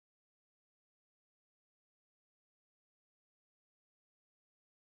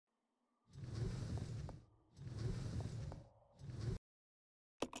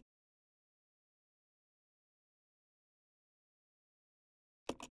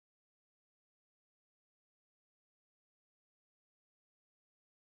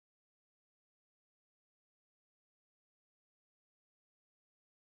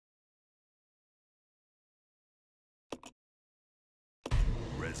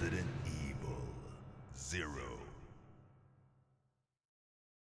Resident Evil 0.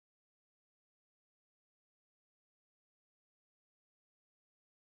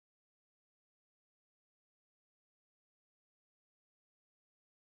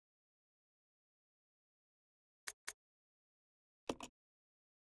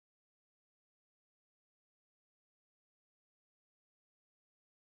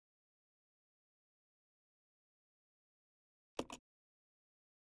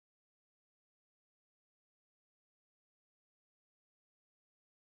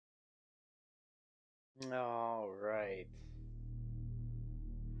 All right.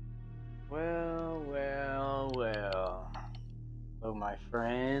 Well, well, well. Hello, my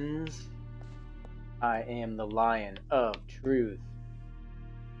friends. I am the Lion of Truth.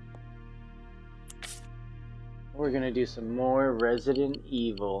 We're gonna do some more Resident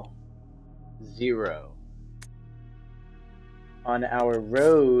Evil 0 on our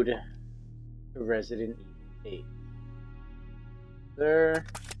road to Resident Evil 8. Sir?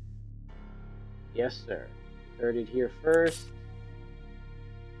 Yes, sir. Heard it here first.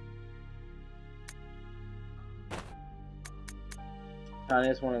 I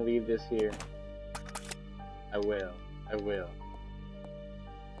just want to leave this here. I will. I will.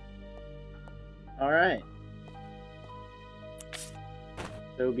 Alright.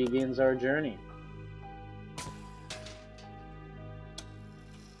 So begins our journey.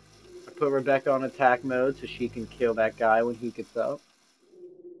 I put Rebecca on attack mode so she can kill that guy when he gets up.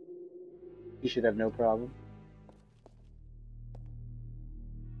 He should have no problem.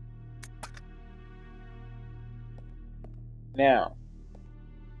 Now.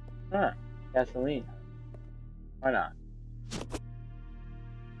 Huh. Gasoline. Why not?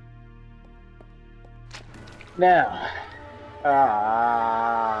 Now.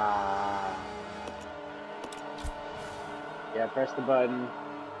 Yeah, press the button.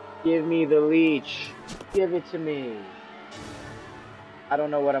 Give me the leech. Give it to me. I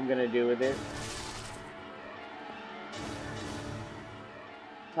don't know what I'm gonna do with it.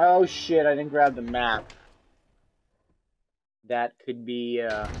 Oh shit, I didn't grab the map. That could be,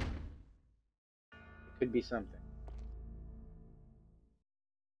 could be something.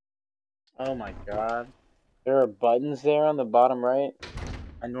 Oh my god. There are buttons there on the bottom right.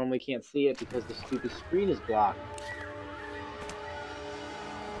 I normally can't see it because the stupid screen is blocked.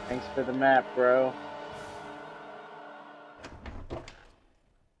 Thanks for the map, bro.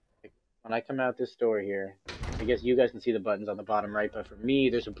 When I come out this door here, I guess you guys can see the buttons on the bottom right, but for me,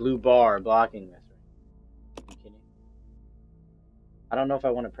 there's a blue bar blocking this. Are you kidding? I don't know if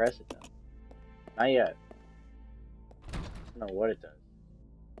I want to press it, though. Not yet. I don't know what it does.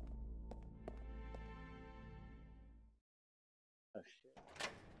 Oh,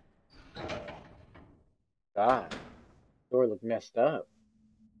 shit. God. The door looked messed up.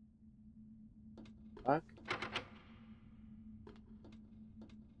 Fuck.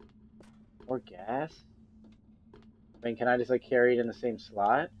 More gas? I mean, can I just, like, carry it in the same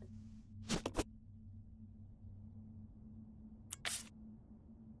slot?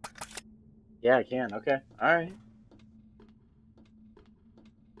 Yeah, I can. Okay. Alright.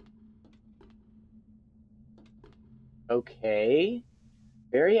 Okay.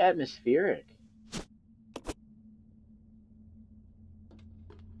 Very atmospheric. Is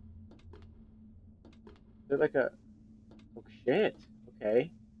it like a... Oh, shit.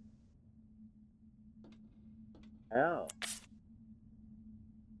 Okay. Hell.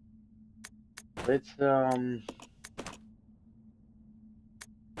 Let's, let's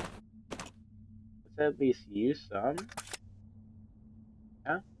at least use some.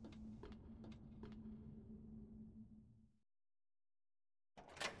 Yeah?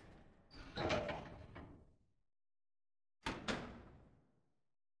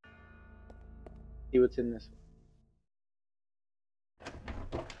 See what's in this one.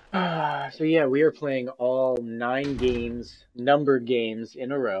 So yeah, we are playing all 9 games, numbered games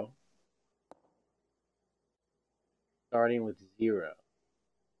in a row. Starting with 0.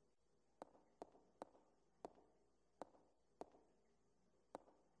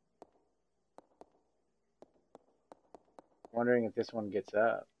 Wondering if this one gets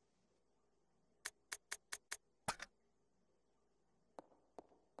up.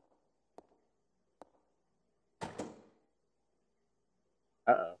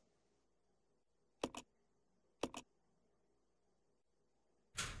 Uh-oh.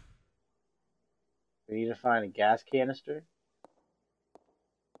 We need to find a gas canister.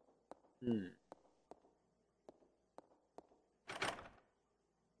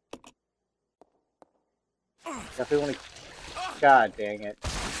 Definitely want to... God dang it.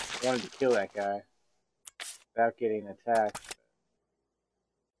 I wanted to kill that guy without getting attacked.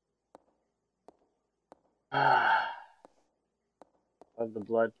 Of the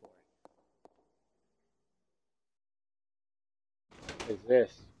blood pouring. What is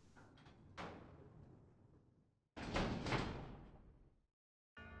this?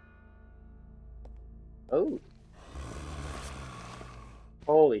 Oh.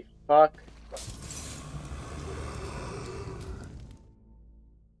 Holy fuck.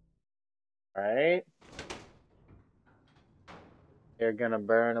 Alright. They're gonna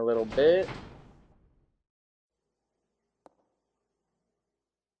burn a little bit.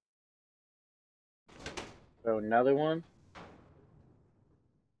 Throw another one.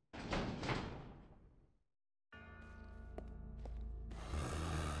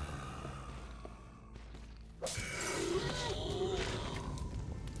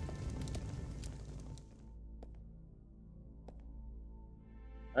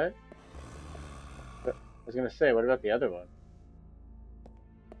 What? I was gonna say, what about the other one?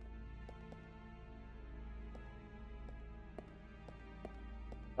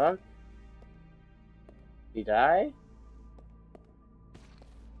 Fuck? Did he die?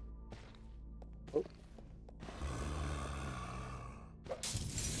 Oh.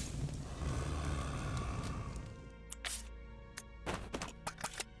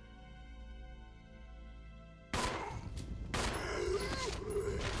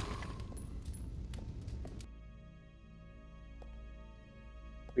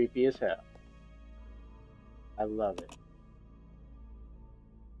 Creepy as hell. I love it.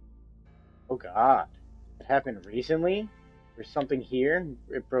 Oh god. It happened recently? There's something here?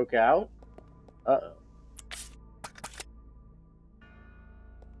 It broke out? Uh-oh.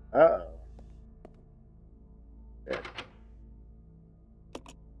 Uh-oh. Good.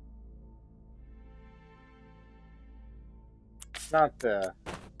 Not the...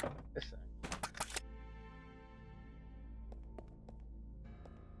 this side.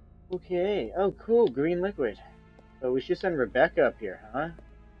 Okay. Oh, cool. Green liquid. So we should send Rebecca up here, huh?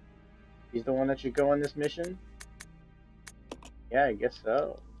 She's the one that should go on this mission? Yeah, I guess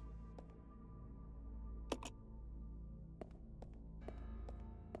so.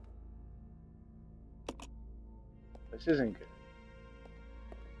 This isn't good.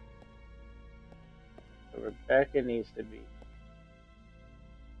 So Rebecca needs to be...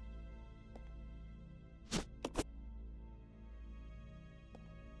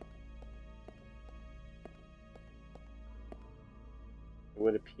 It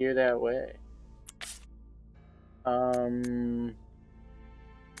would appear that way.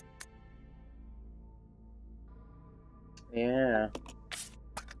 Yeah.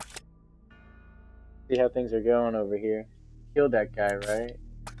 See how things are going over here. Killed that guy, right?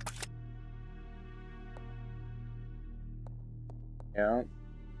 Yeah.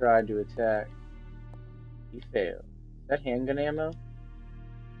 Tried to attack. He failed. Is that handgun ammo?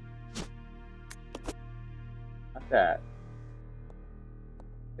 Not that.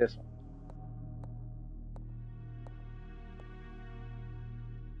 This one.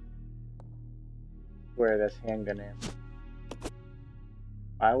 Where that's handgun ammo.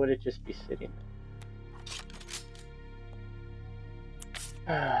 Why would it just be sitting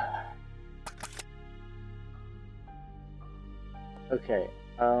there? Okay.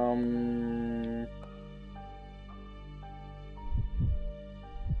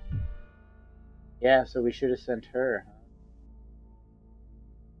 Yeah, so we should have sent her, huh?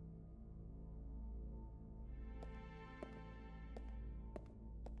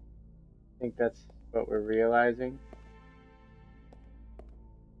 I think that's what we're realizing.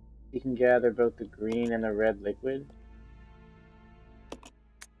 You can gather both the green and the red liquid.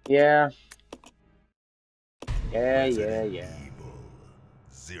 Yeah. Yeah. Evil.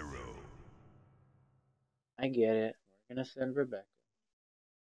 0. I get it. We're gonna send Rebecca.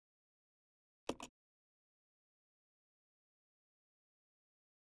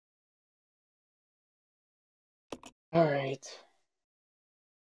 Alright.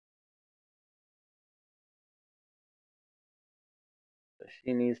 So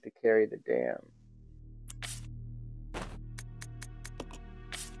she needs to carry the dam.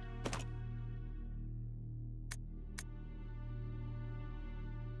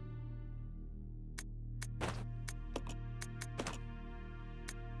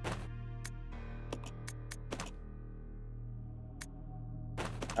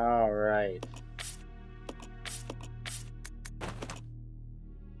 Alright.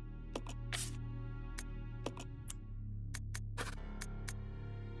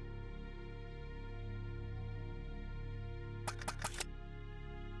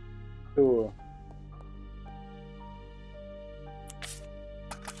 Cool.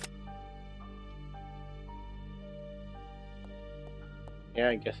 Yeah,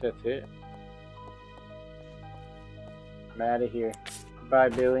 I guess that's it. I'm out of here. Bye,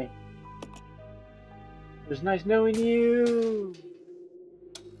 Billy. It was nice knowing you.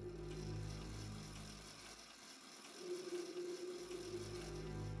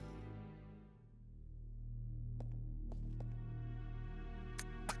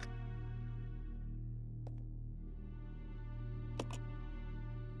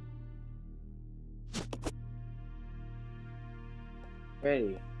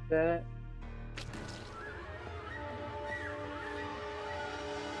 Ready, set.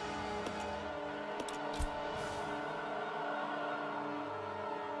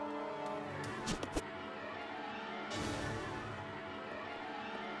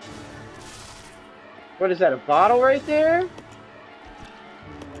 What is that, a bottle right there?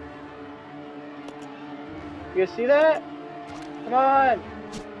 You guys see that? Come on!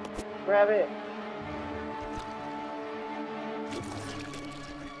 Grab it.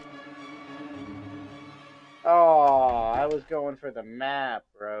 Oh, I was going for the map,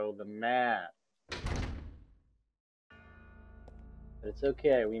 bro. The map. But it's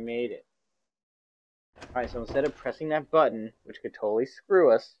okay, we made it. Alright, so instead of pressing that button, which could totally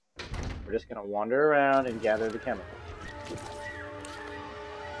screw us, we're just gonna wander around and gather the chemicals.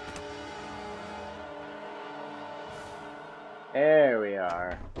 There we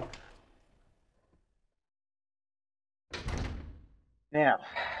are. Now,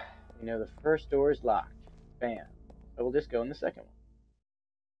 we know the first door is locked. Bam. So we'll just go in the second one.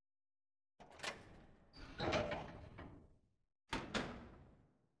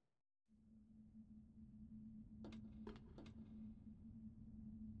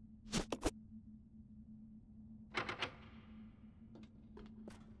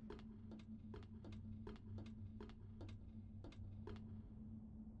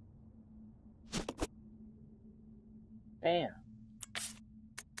 Bam.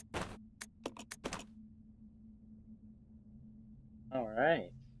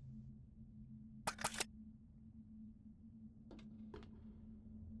 Alright.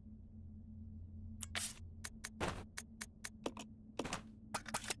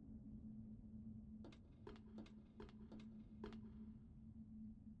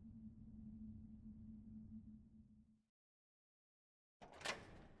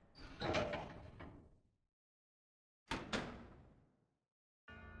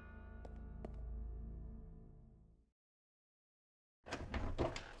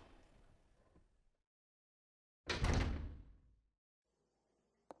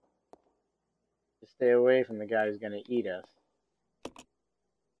 Just stay away from the guy who's gonna eat us.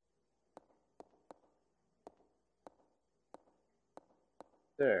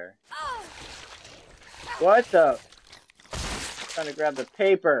 Sir. What the? Trying to grab the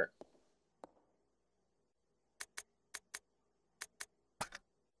paper.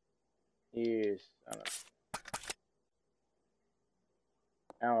 Yes.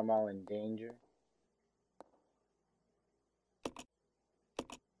 Now I'm all in danger.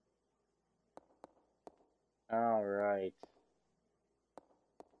 All right.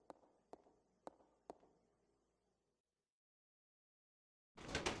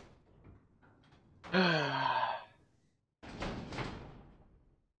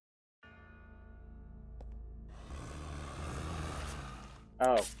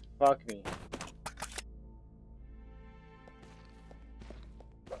 Oh, fuck me.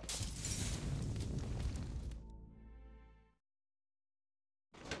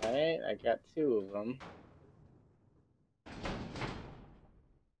 Alright, I got 2 of them.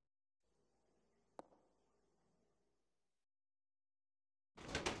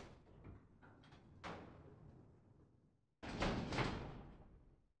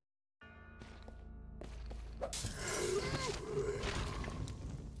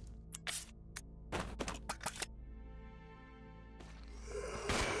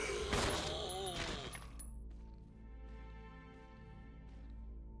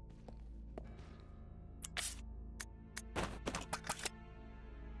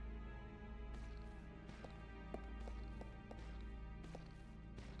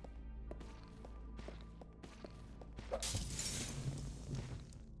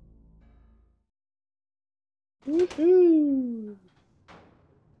 Woohoo!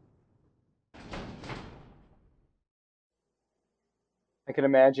 I can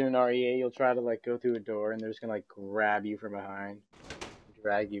imagine in REA you'll try to like go through a door and they're just gonna like grab you from behind,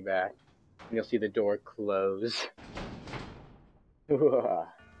 drag you back, and you'll see the door close. Wouldn't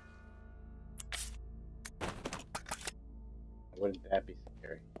that be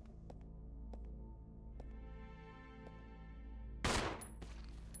scary?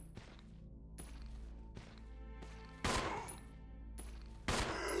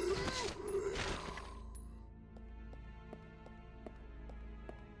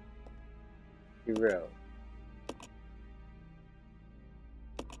 0.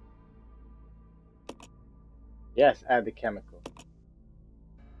 Yes, add the chemical.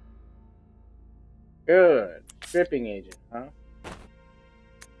 Good. Stripping agent, huh?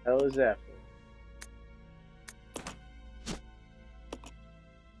 Hell is that for?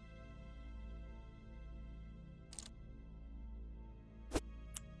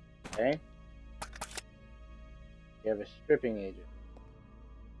 Okay. You have a stripping agent.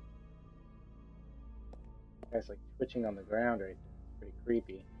 That's like twitching on the ground right there. Pretty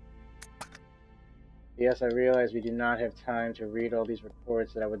creepy. Yes, I realize we do not have time to read all these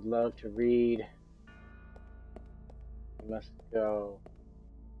reports that I would love to read. We must go.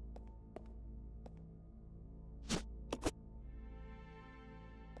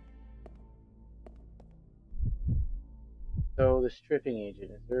 So, the stripping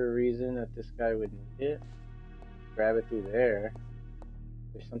agent, is there a reason that this guy would need it? Grab it through there.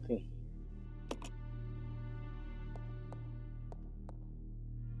 There's something here.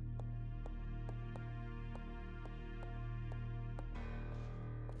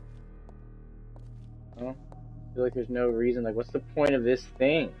 Huh? I feel like there's no reason. Like, what's the point of this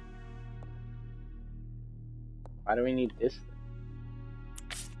thing? Why do we need this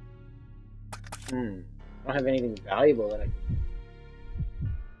thing? I don't have anything valuable that I can...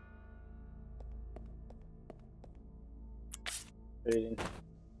 put it in.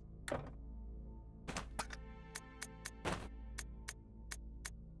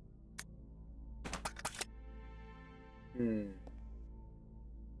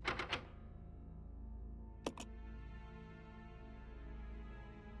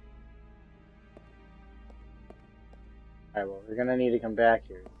 Alright, well, we're gonna need to come back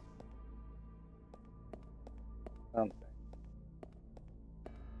here. Something.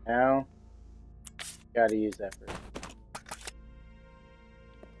 Now, gotta use that first.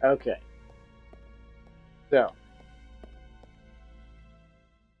 Okay. So.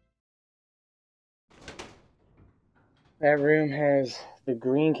 That room has the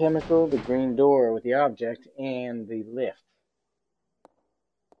green chemical, the green door with the object, and the lift.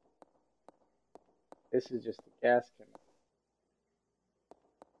 This is just the gas chemical.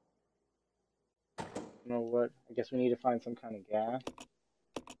 You know what? I guess we need to find some kind of gas.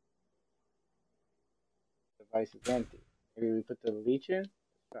 The device is empty. Maybe we put the leech in?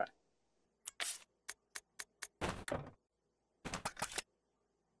 Let's try.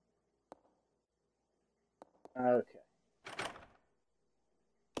 Okay.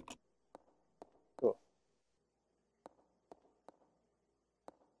 Cool.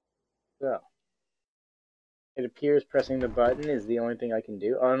 So. It appears pressing the button is the only thing I can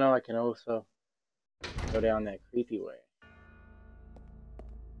do. Oh no, I can also go down that creepy way.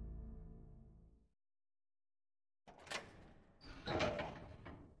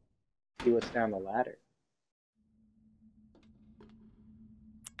 See what's down the ladder.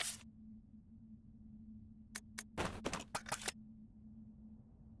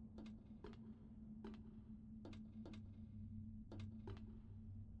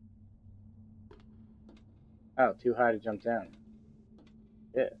 Oh, too high to jump down.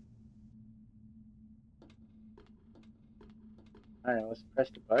 Yeah. Alright, let's press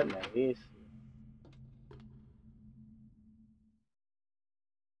the button at least.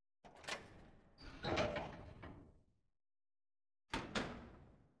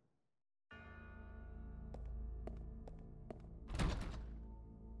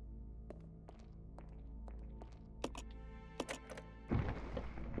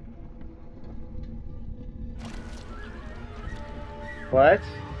 What?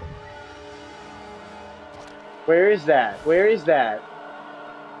 Where is that? Where is that?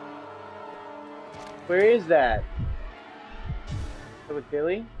 Where is that? So with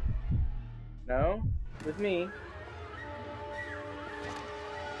Billy? No? With me?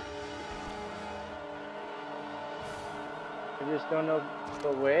 I just don't know,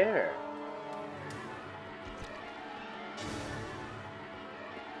 but where?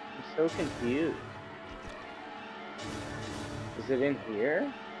 I'm so confused. Is it in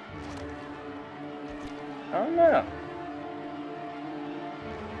here? I don't know.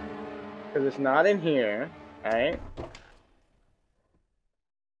 Because it's not in here, right?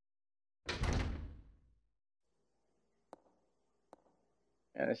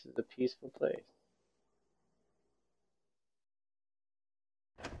 And this is a peaceful place.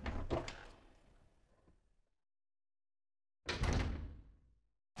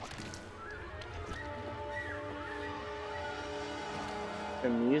 The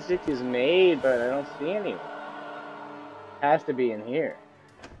music is made, but I don't see anyone. It has to be in here.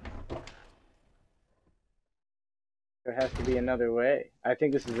 There has to be another way. I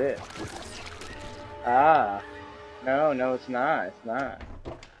think this is it. Ah. No, no, it's not. It's not.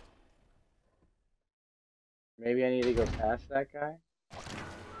 Maybe I need to go past that guy?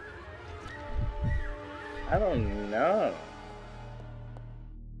 I don't know.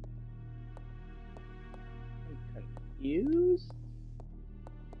 I'm confused?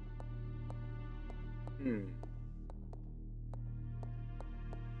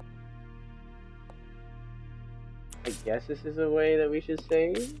 I guess this is a way that we should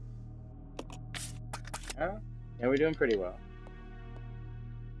save? Oh, yeah, we're doing pretty well.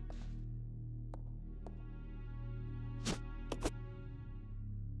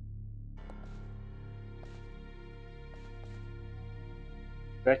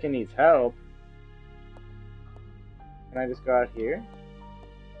 Becca needs help. Can I just go out here?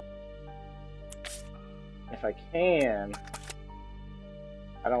 If I can,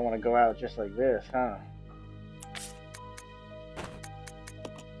 I don't want to go out just like this, huh?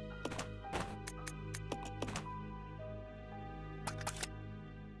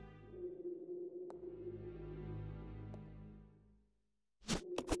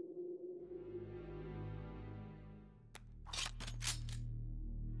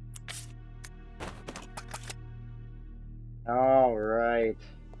 All right.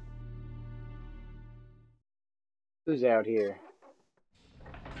 Who's out here?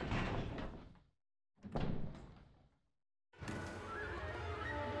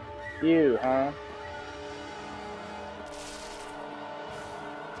 You, huh?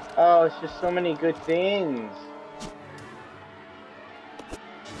 Oh, it's just so many good things.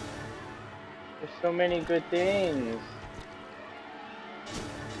 There's so many good things.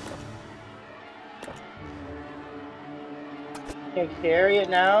 Can't carry it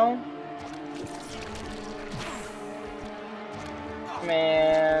now?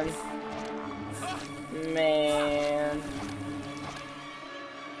 Man. Man.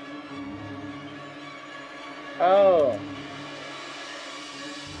 Oh.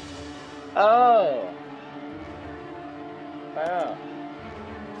 Oh. Wow.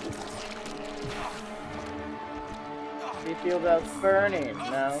 How do you feel about burning?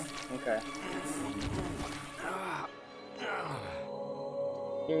 No? Okay.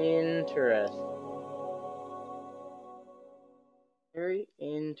 Interesting. Very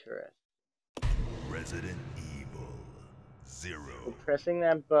interesting. Resident Evil 0. So pressing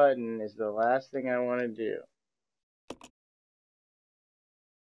that button is the last thing I want to do.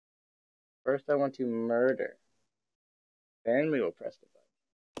 First I want to murder. Then we will press the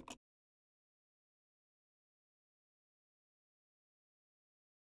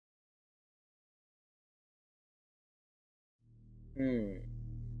button.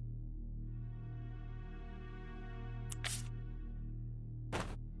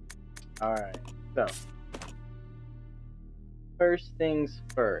 Alright, so. First things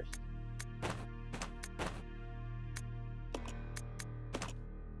first.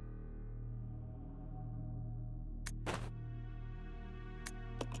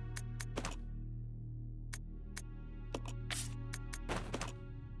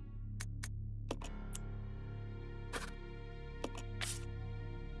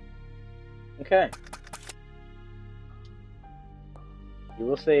 Okay. You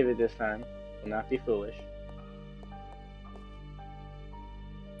will save it this time. Will not be foolish.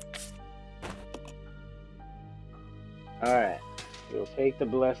 Alright. We will take the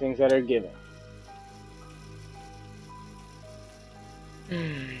blessings that are given.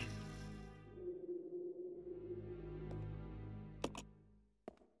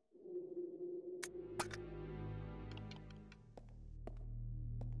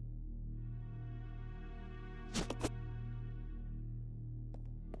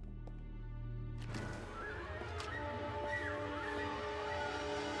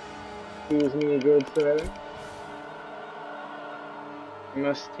 Excuse me, good sir. I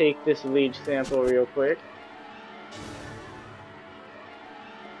must take this leech sample real quick.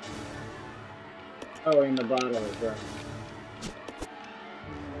 Oh, in the bottle as well.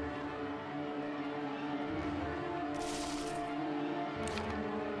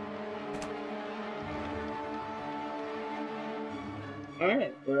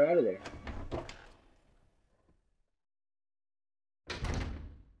 Alright, we're out of there.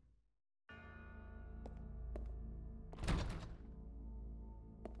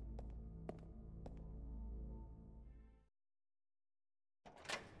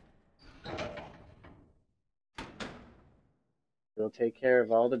 We'll take care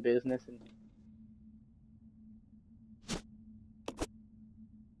of all the business and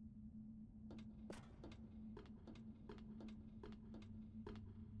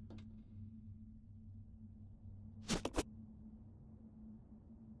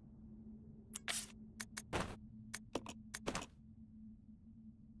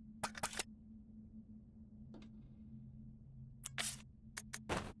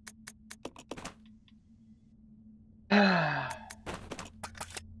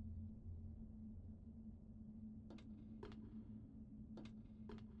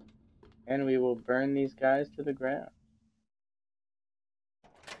And we will burn these guys to the ground.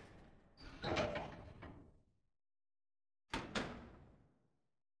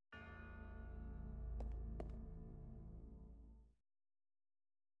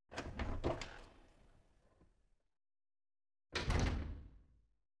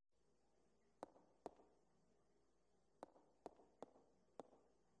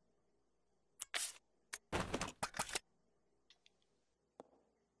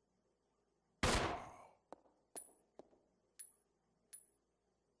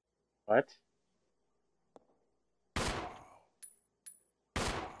 What?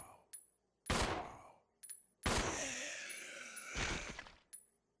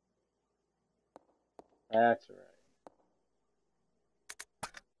 That's right.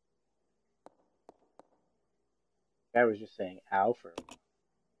 I was just saying ow for a while.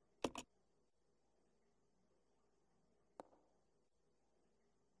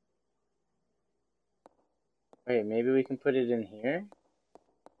 Wait, maybe we can put it in here?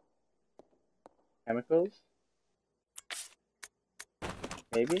 Chemicals?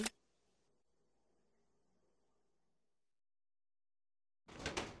 Maybe?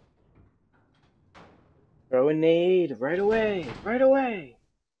 Throw a nade right away! Right away!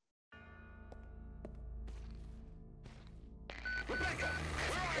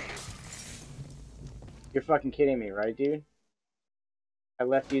 You're fucking kidding me, right, dude? I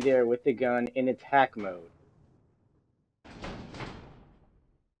left you there with the gun in attack mode.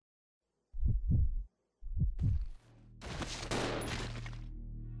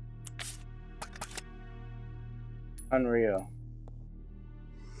 Unreal.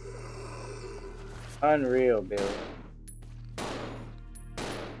 Unreal, Bill.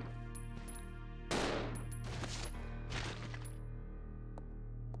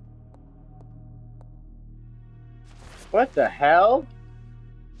 What the hell?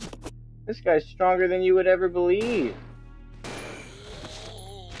 This guy's stronger than you would ever believe.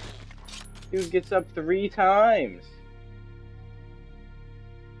 Dude gets up 3 times.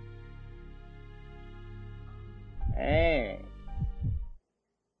 Dang.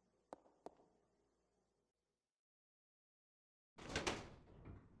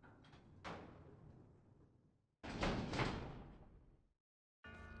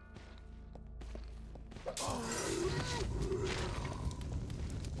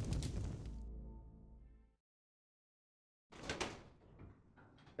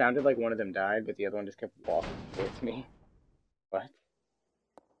 Sounded like one of them died, but the other one just kept walking towards me. What?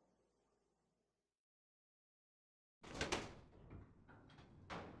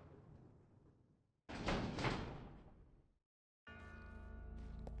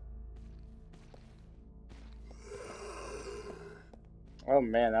 Oh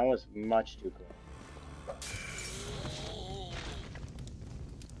man, that was much too close.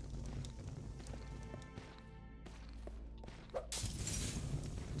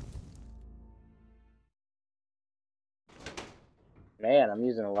 Man, I'm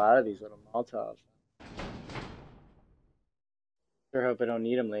using a lot of these little Molotovs. Sure hope I don't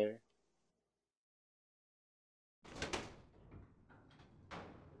need them later.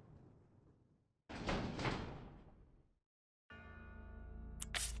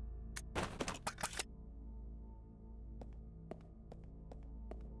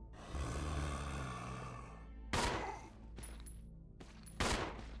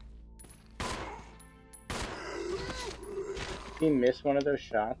 Did he miss one of those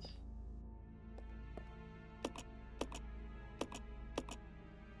shots?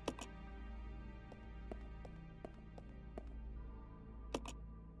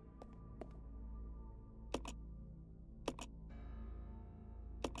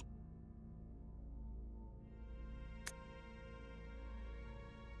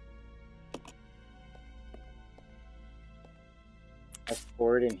 Let's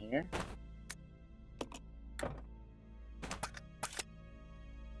pour it in here.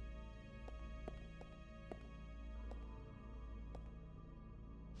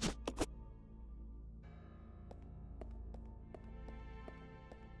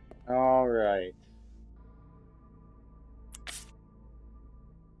 All right.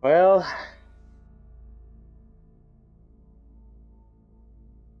 Well,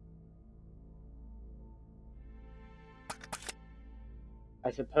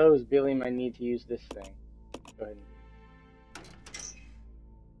 I suppose Billy might need to use this thing. Go ahead and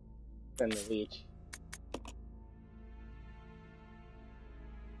send the leech.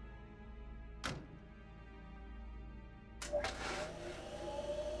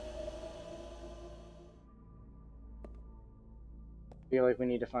 I feel like we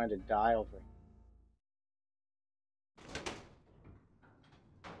need to find a dial for him.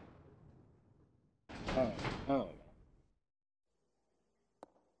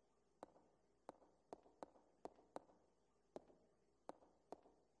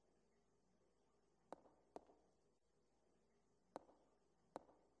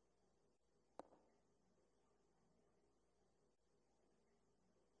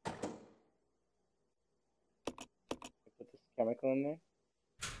 chemical in there?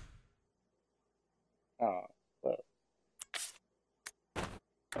 Oh, well.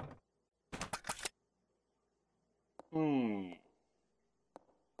 Hmm.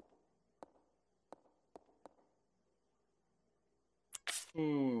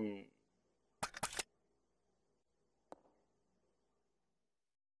 Hmm.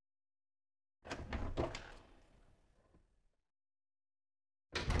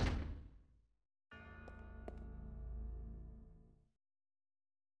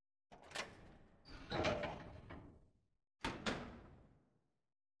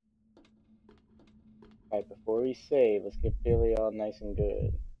 Alright, before we save, let's get Billy all nice and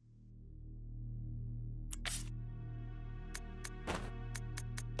good.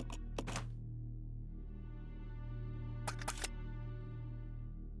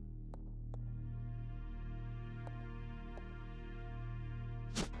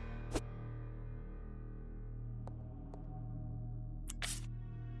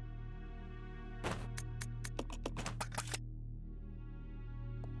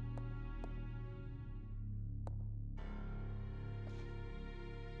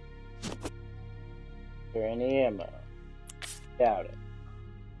 Is there any ammo? Doubt it.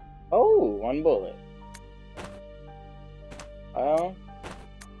 Oh, one bullet. Well,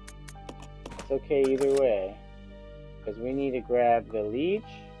 it's okay either way. Because we need to grab the leech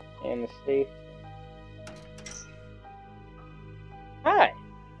and the safe. Hi!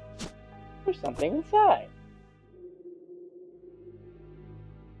 There's something inside.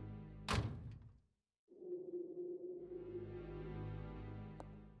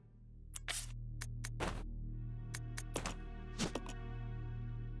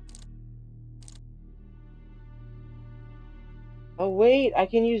 Oh wait, I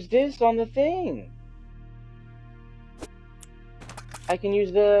can use this on the thing. I can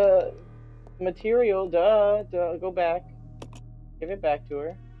use the material, duh, go back. Give it back to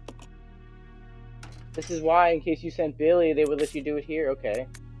her. This is why, in case you sent Billy, they would let you do it here. Okay.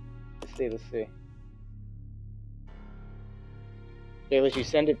 Let's see. They let you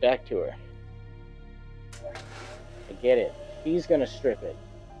send it back to her. I get it. He's gonna strip it.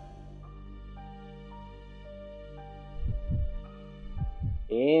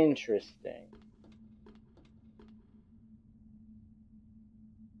 Interesting.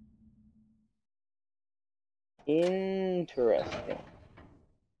 Interesting.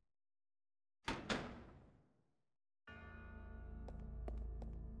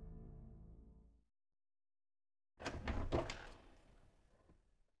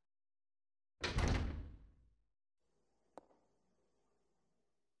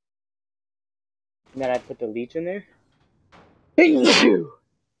 And then I put the leech in there.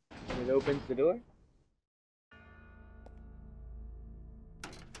 And it opens the door.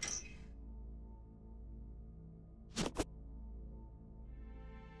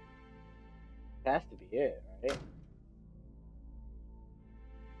 Has to be it, right?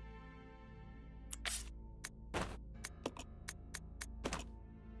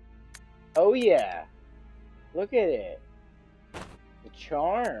 Oh yeah. Look at it. The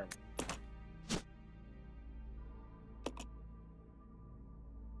charm.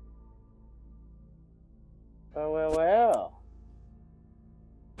 Well.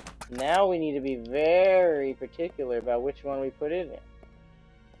 Now we need to be very particular about which one we put it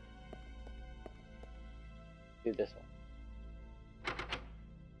in. Do this one.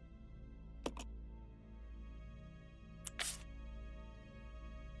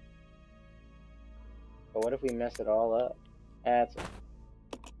 But what if we mess it all up? That's it.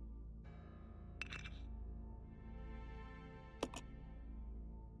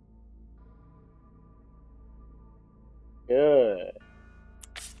 Good.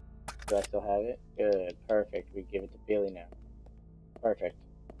 Do I still have it? Good. Perfect. We give it to Billy now. Perfect.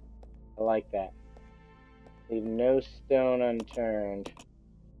 I like that. Leave no stone unturned.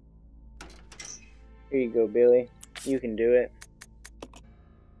 Here you go, Billy. You can do it.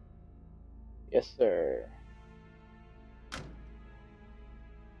 Yes, sir.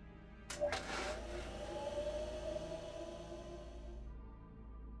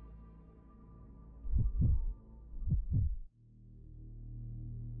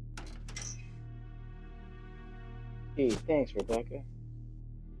 Gee, thanks, Rebecca.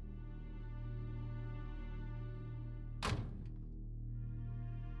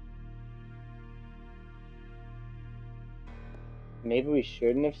 Maybe we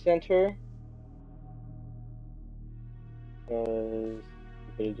shouldn't have sent her. Because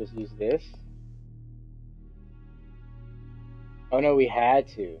we could have just used this. Oh no, we had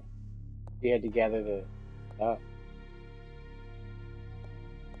to. We had to gather the stuff.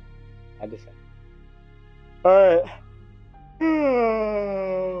 Had to send. Alright. Yeah,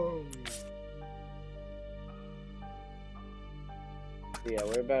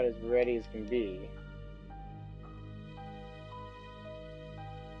 we're about as ready as can be.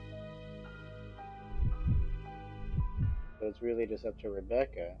 So it's really just up to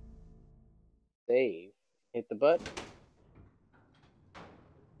Rebecca. Save. Hit the button.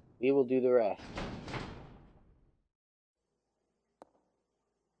 We will do the rest.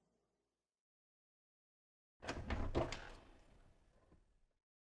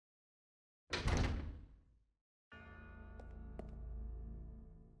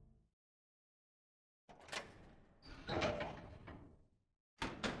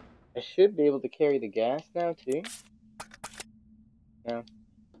 I should be able to carry the gas now, too. No.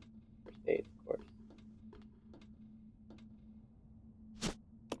 First aid, of course.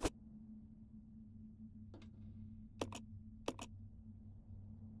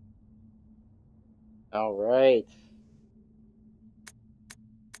 Alright.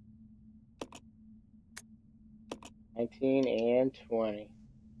 And 20.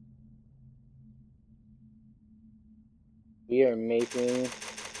 We are making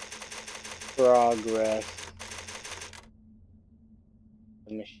progress.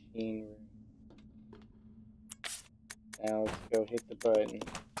 The machine room. Now let's go hit the button.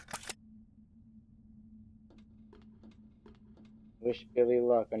 Wish Billy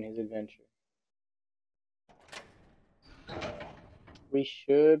luck on his adventure. We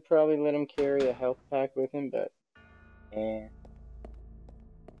should probably let him carry a health pack with him, but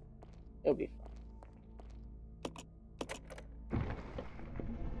he'll be fine.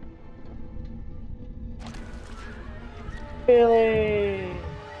 Billy!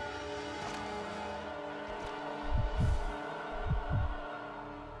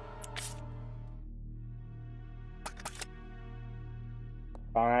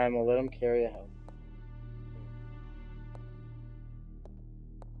 Fine, we'll let him carry a health.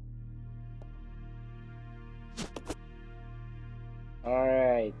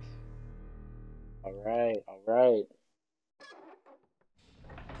 Alright. Alright.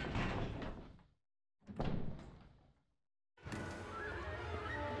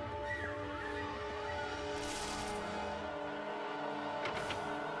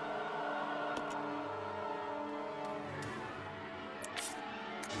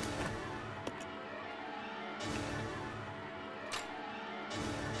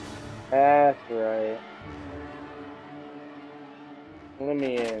 That's right. Let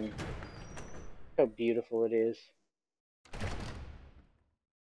me in. Look how beautiful it is.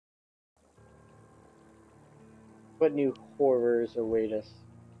 What new horrors await us?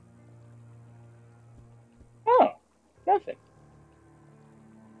 Oh, nothing.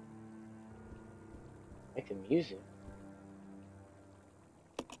 Like the music.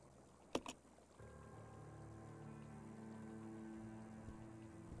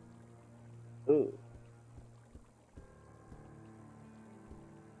 Ooh.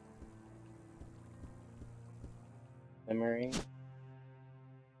 Memory.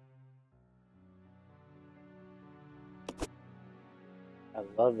 I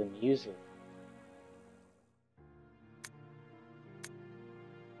love the music.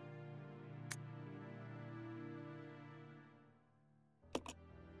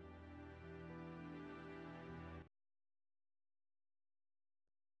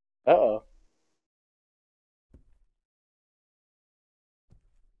 Uh-oh.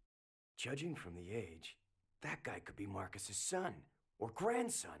 Judging from the age, that guy could be Marcus's son or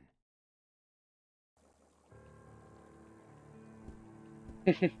grandson.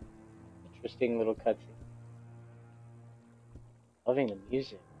 Interesting little cutscene. Loving the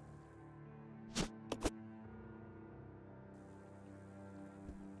music.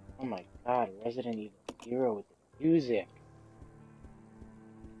 Oh my god, Resident Evil 0 with the music.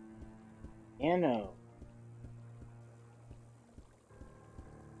 Piano.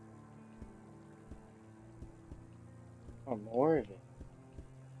 Oh, more of it.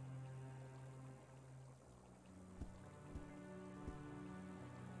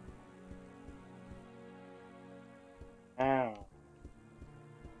 Wow.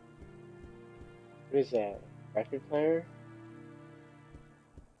 What is that? Record player?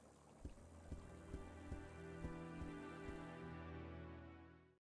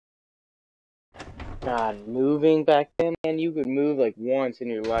 God, moving back then, man, you could move like once in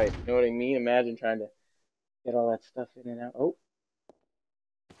your life. You know what I mean? Imagine trying to get all that stuff in and out. Oh.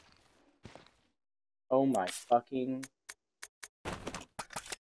 Oh my fucking...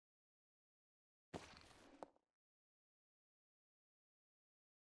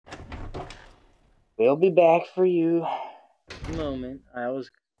 We'll be back for you in a moment. I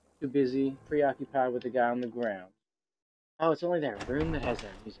was too busy, preoccupied with the guy on the ground. Oh, it's only that room that has that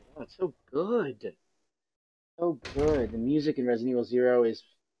music. Oh, it's so good. So good. The music in Resident Evil Zero is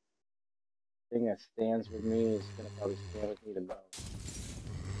the thing that stands with me, is gonna probably stand with me the most.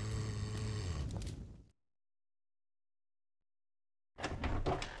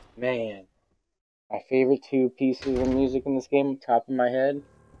 Man, my favorite two pieces of music in this game, top of my head,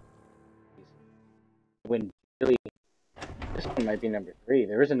 when Billy, this one might be number 3.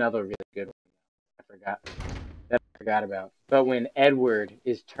 There is another really good one I forgot about. But when Edward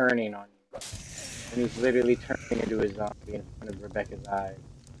is turning on you, and he's literally turning into a zombie in front of Rebecca's eyes,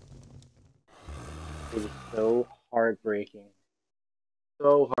 it is so heartbreaking.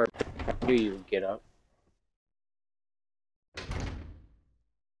 So heartbreaking. I knew you would get up.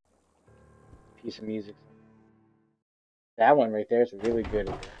 Piece of music. That one right there is really good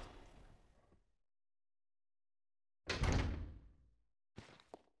at that.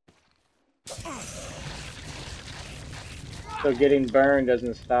 So getting burned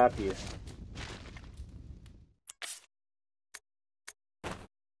doesn't stop you.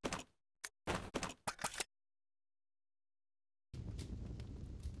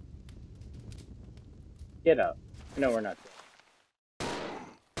 Get up. No, we're not there.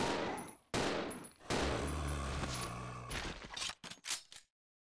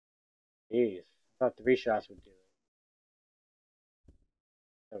 Jeez. I thought 3 shots would do it.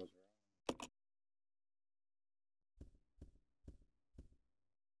 That was wrong.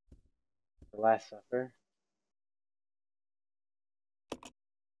 The Last Supper.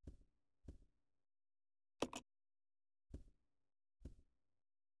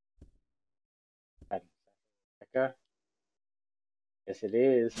 Rebecca. Yes, it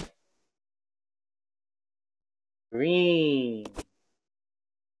is. Green.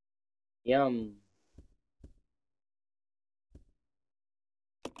 Yum.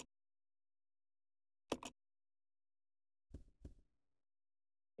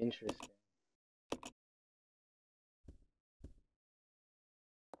 Interesting.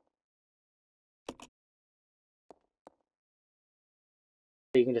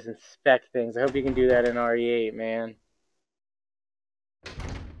 You can just inspect things. I hope you can do that in RE8, man.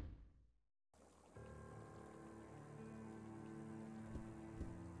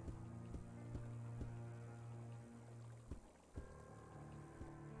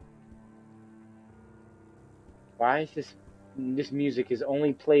 Why is this music is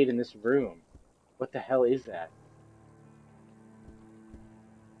only played in this room? What the hell is that?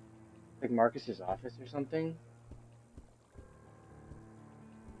 Like Marcus's office or something?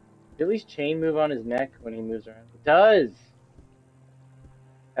 Billy's chain move on his neck when he moves around? It does!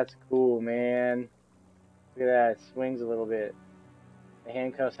 That's cool, man. Look at that, it swings a little bit. The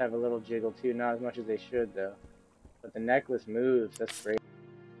handcuffs have a little jiggle too, not as much as they should though. But the necklace moves, that's great.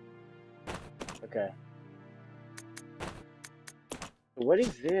 Okay. What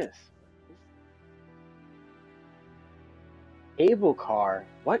is this? Cable car?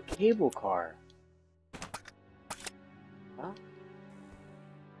 What cable car? Huh?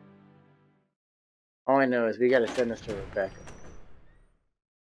 All I know is we gotta send this to Rebecca.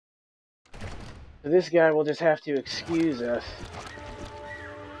 So this guy will just have to excuse us.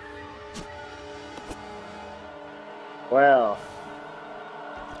 Well.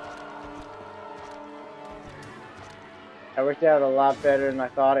 That worked out a lot better than I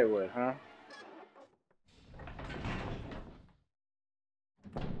thought it would, huh?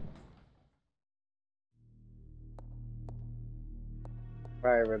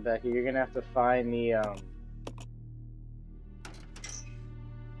 Alright, Rebecca, you're gonna have to find the,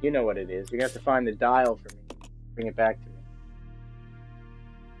 you know what it is. You're gonna have to find the dial for me. Bring it back to me.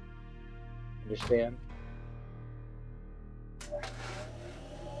 Understand?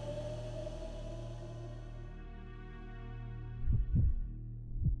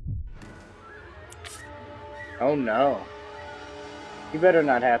 Oh no. You better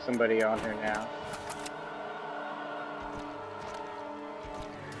not have somebody on her now.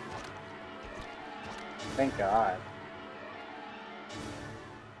 Thank God.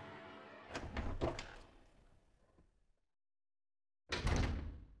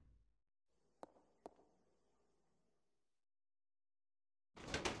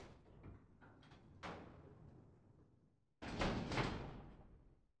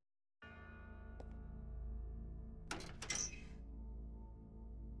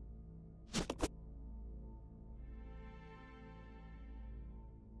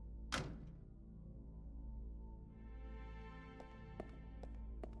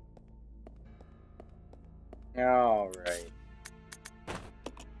 Alright.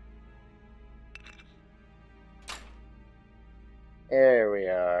 There we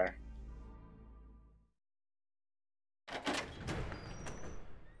are.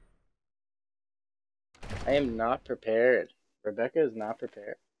 I am not prepared. Rebecca is not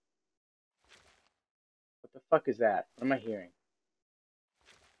prepared. What the fuck is that? What am I hearing?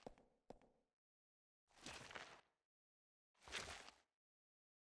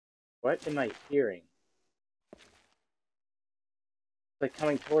 What am I hearing? It's like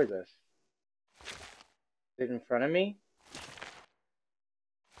coming towards us. Is it in front of me? I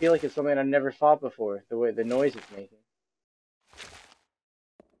feel like it's something I've never fought before, the way the noise it's making.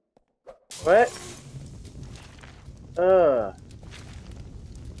 What? Ugh.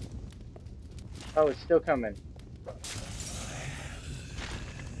 Oh, it's still coming.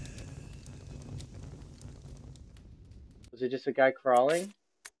 Was it just a guy crawling?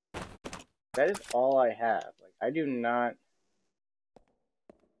 That is all I have. Like, I do not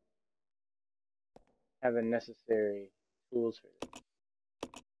have the necessary tools for this.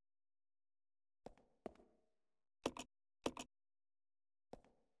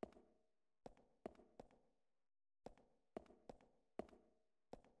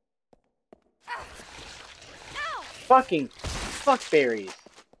 Fucking fuckberries.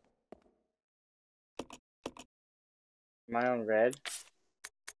 Am I on red?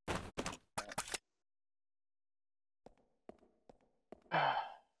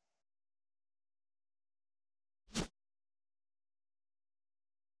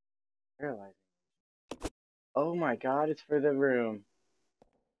 Paralyzing. Oh my god, it's for the room.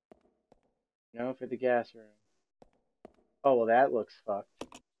 No, for the gas room. Oh, well, that looks fucked.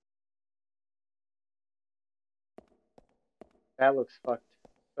 That looks fucked.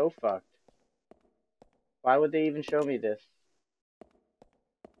 So fucked. Why would they even show me this?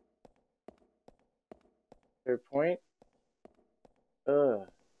 Third point? Ugh.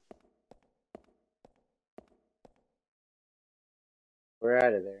 We're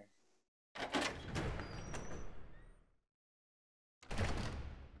out of there.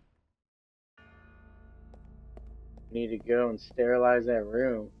 We need to go and sterilize that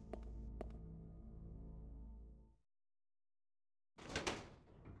room.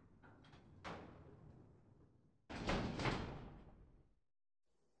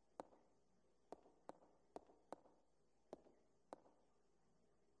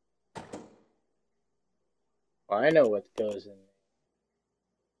 Well, I know what goes in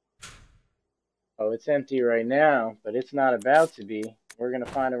there. Oh, it's empty right now, but it's not about to be. We're gonna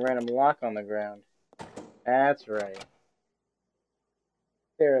find a random lock on the ground. That's right.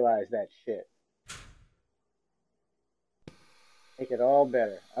 Sterilize that shit. Make it all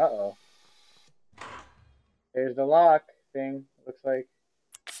better. Uh-oh. There's the lock thing. Looks like.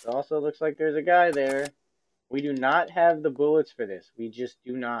 It also looks like there's a guy there. We do not have the bullets for this. We just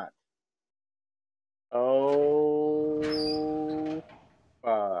do not. Oh,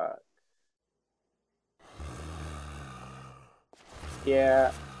 fuck.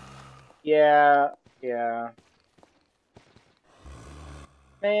 Yeah. Yeah. Yeah.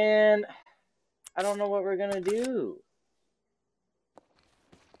 Man, I don't know what we're gonna do.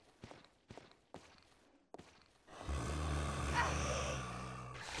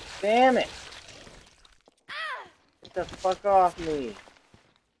 Damn it. Get the fuck off me.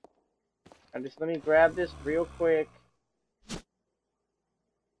 Now just let me grab this real quick.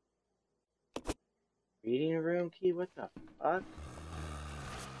 Reading room key? What the fuck?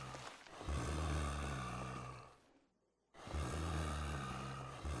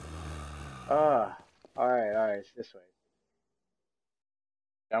 Alright, it's this way.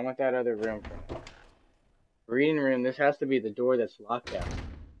 Done with that other room for now. Reading room, this has to be the door that's locked out.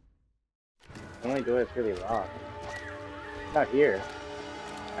 The only door that's really locked. It's not here.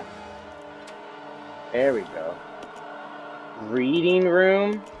 There we go. Reading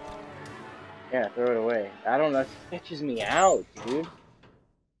room? Yeah, throw it away. I don't know, that sketches me out, dude.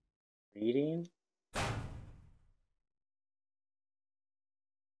 Reading?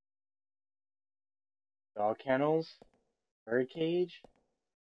 Dog kennels? Bird cage?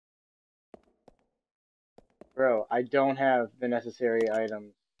 Bro, I don't have the necessary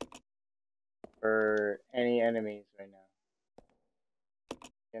items for any enemies right now.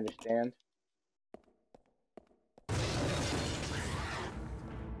 You understand?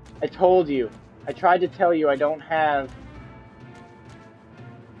 I told you. I tried to tell you I don't have...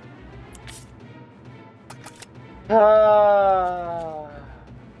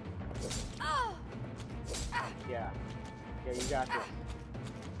 Yeah. Yeah, you got this.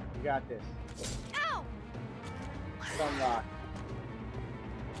 You got this. Ow! It's unlocked.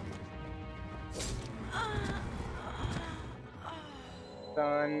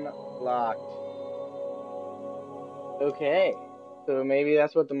 Unlocked. Okay. So maybe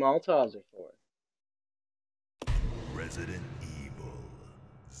that's what the Molotovs are for. Resident Evil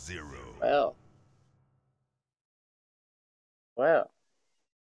 0. Well. Well.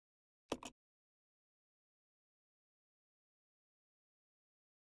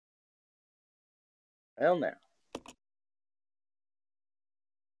 Well now.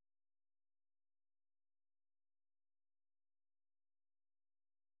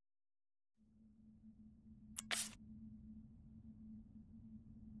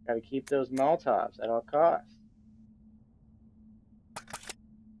 Gotta keep those Molotovs at all costs.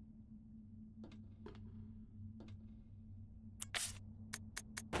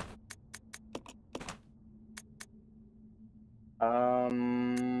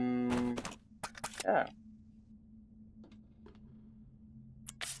 Yeah.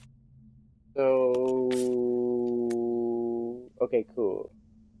 So, okay, cool.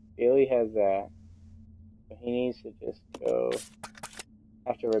 Bailey has that. So he needs to just go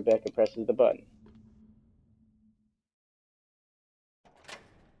after Rebecca presses the button.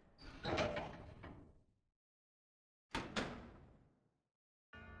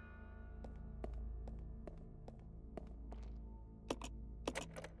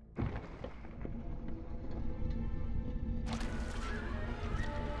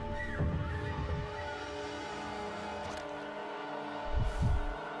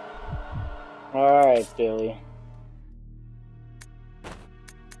 Alright, Billy.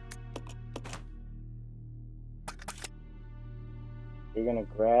 You're gonna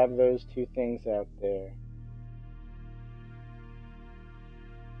grab those two things out there.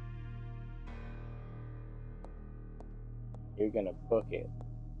 You're gonna book it.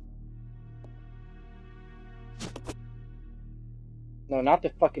 No, not the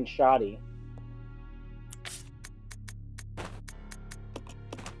fucking shoddy.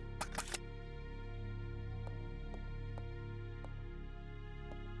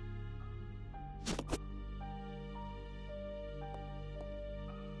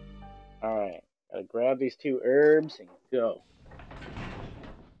 Alright, gotta grab these two herbs and go.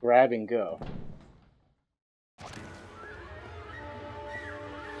 Grab and go.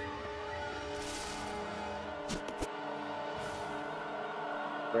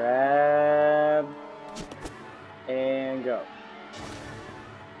 Grab and go.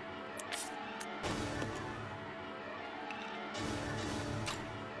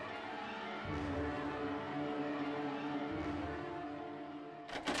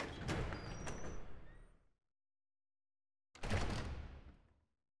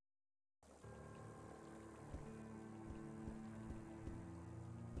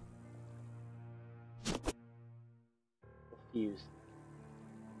 Fuse.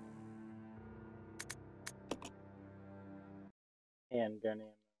 Handgun ammo.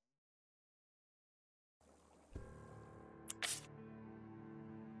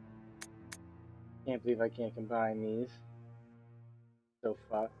 Can't believe I can't combine these. So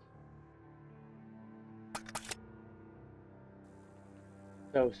fucked.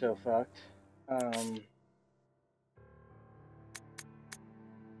 So fucked.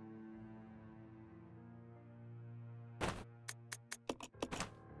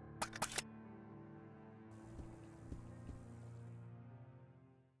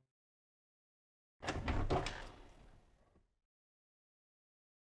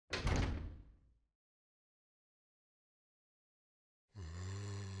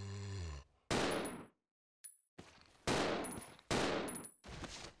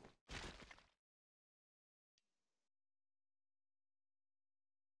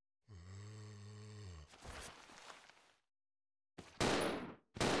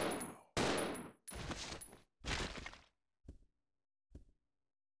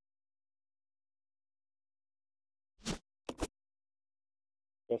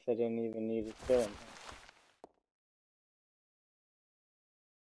 Guess I didn't even need to kill him.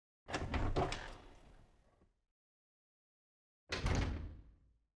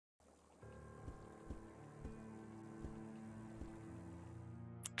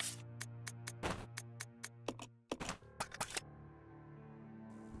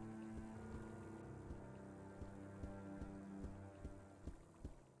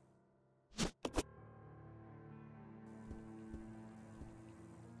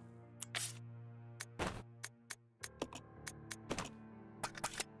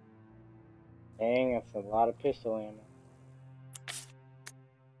 Dang, that's a lot of pistol ammo.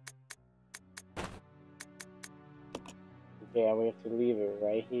 Yeah, we have to leave it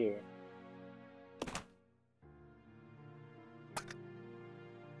right here.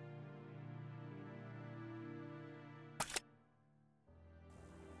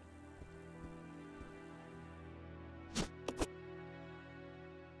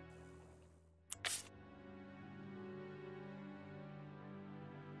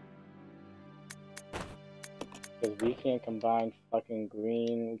 Because we can't combine fucking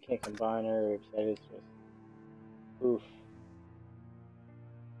green, we can't combine herbs. That is just... oof.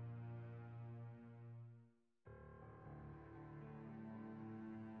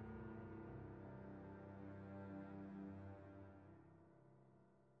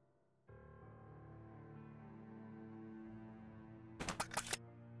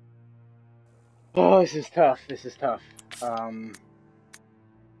 Oh, this is tough. This is tough.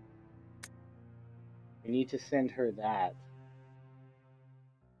 We need to send her that.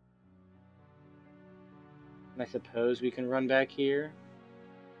 And I suppose we can run back here.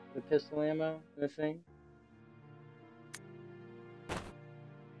 The pistol ammo and the thing.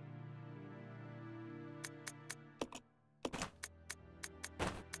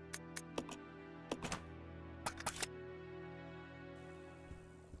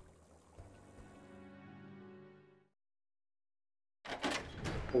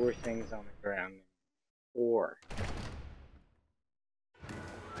 Four things on the ground. Four.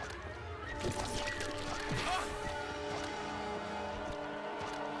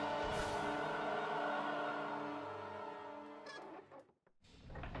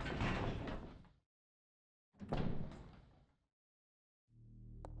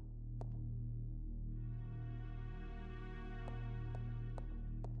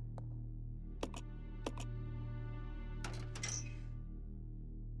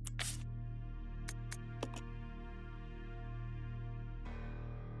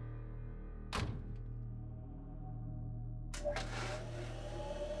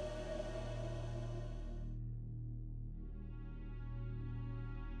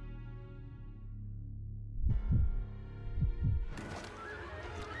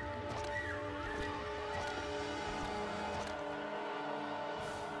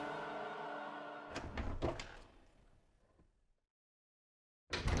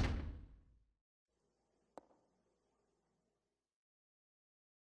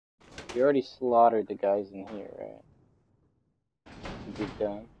 You already slaughtered the guys in here, right? You did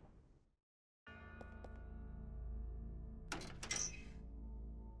done.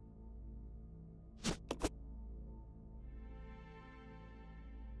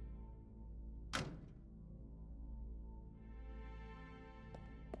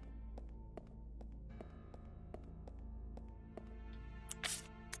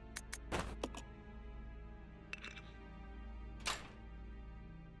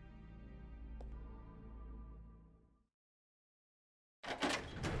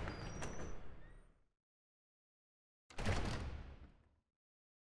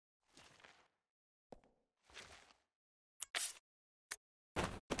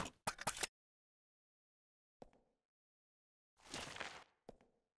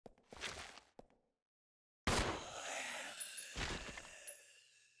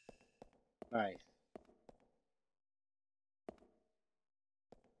 Nice.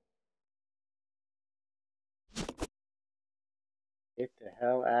 Get the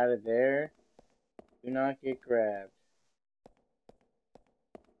hell out of there. Do not get grabbed.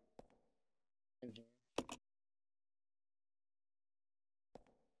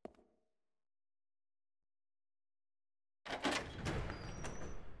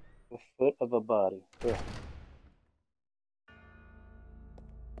 A foot of a body. Ugh.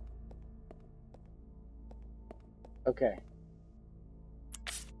 Okay.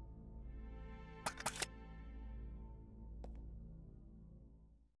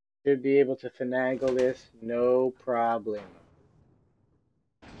 Should be able to finagle this, no problem.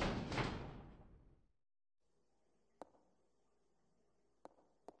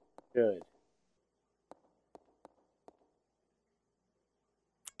 Good.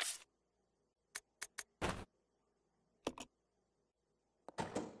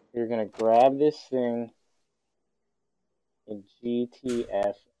 You're gonna grab this thing in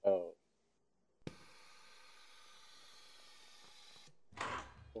GTFO.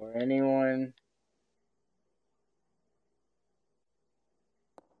 For anyone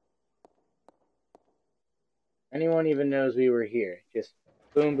even knows we were here, just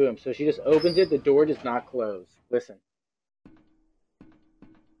boom, boom. So she just opens it, the door does not close. Listen.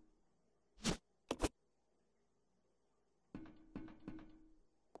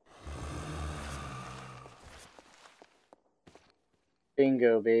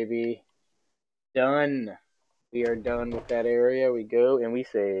 Bingo, baby. Done. We are done with that area. We go and we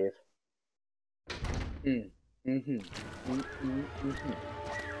save.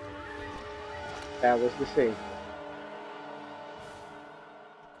 That was the save.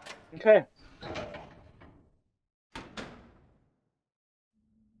 Okay.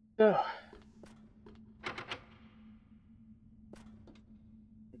 So,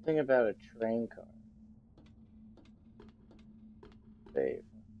 something about a train car. save.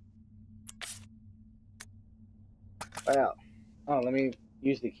 Well, oh, let me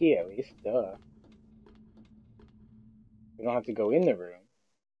use the key at least. Duh. We don't have to go in the room.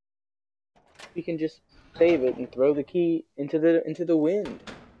 We can just save it and throw the key into the wind.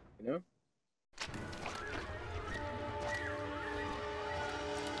 You know?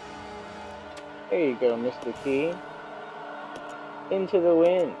 There you go, Mr. Key. Into the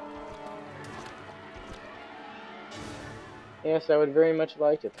wind. Yes, I would very much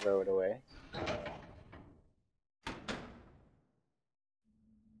like to throw it away.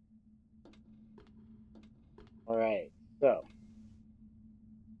 Alright, so.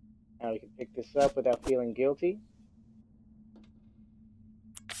 Now we can pick this up without feeling guilty.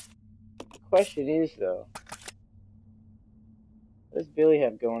 The question is, though, what does Billy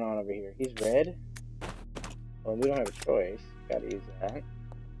have going on over here? He's red? Well, we don't have a choice. Gotta use that.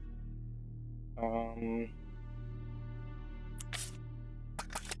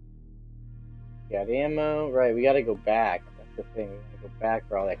 Got ammo. Right, we gotta go back. That's the thing. We gotta go back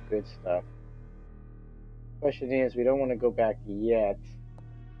for all that good stuff. Question is, we don't want to go back yet.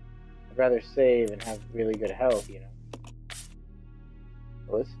 I'd rather save and have really good health, you know.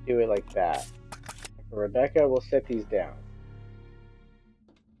 So let's do it like that. For Rebecca, we'll set these down.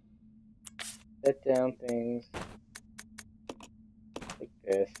 Set down things like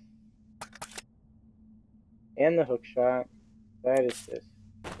this. And the hook shot. That is just,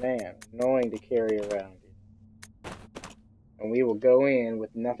 man, annoying to carry around. And we will go in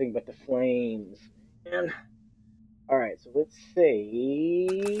with nothing but the flames. Man. Alright, so let's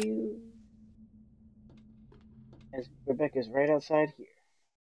save. As Rebecca's right outside here.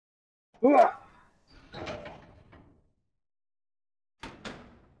 Hooah!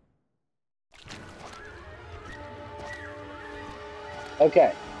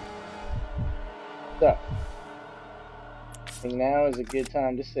 Okay. So, I think now is a good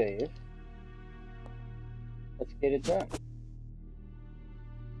time to save. Let's get it done.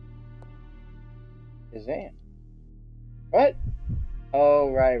 Shazam. What?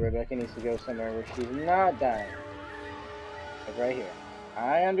 Oh, right. Rebecca needs to go somewhere where she's not dying. Like right here.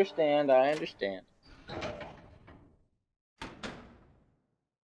 I understand. I understand.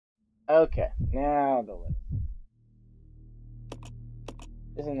 Okay. Now the limit.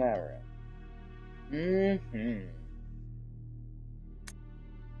 Isn't that right? Mm-hmm.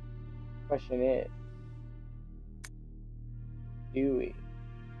 Question is, do we?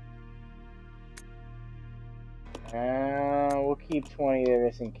 We'll keep 20 there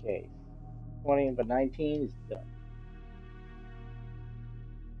just in case. 20, but 19 is done.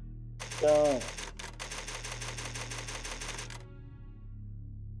 Done.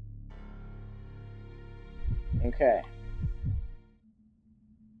 Okay.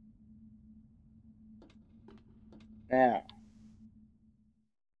 Now,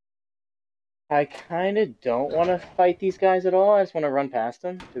 I kind of don't want to fight these guys at all. I just want to run past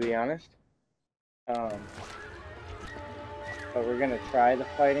them, to be honest. But we're gonna try the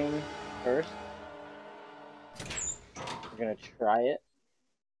fighting first. We're gonna try it.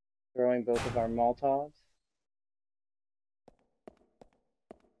 Throwing both of our Molotovs.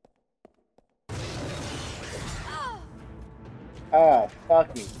 Ah,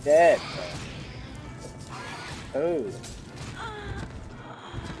 fuck me dead, bro. Ooh.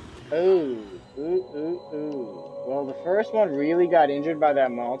 Ooh. Ooh, ooh, ooh. Well, the first one really got injured by that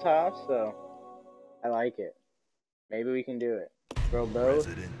Molotov, so I like it. Maybe we can do it. Throw both.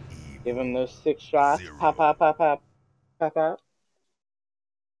 Give him those 6 shots. 0. Pop, pop, pop, pop. Pop, pop.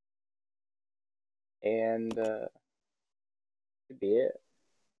 And, should be it.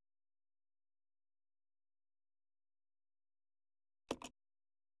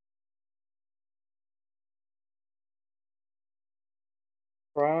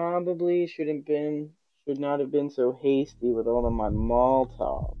 Probably should not have been so hasty with all of my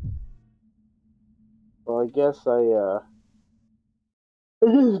Molotov. Well, I guess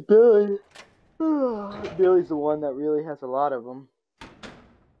Billy. Billy's the one that really has a lot of them.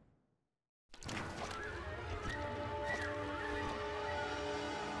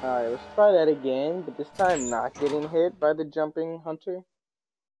 Alright, let's try that again, but this time not getting hit by the jumping hunter.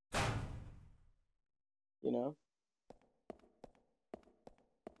 You know?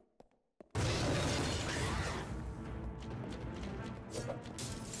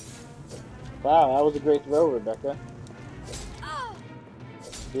 Wow, that was a great throw, Rebecca.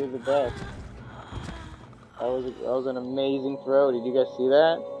 You're the best. That was an amazing throw. Did you guys see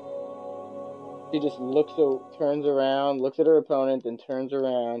that? She just turns around, looks at her opponent, then turns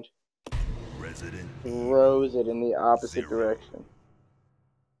around, throws it in the opposite direction.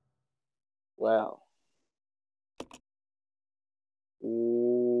 Wow.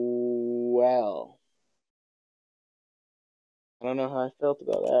 Well, I don't know how I felt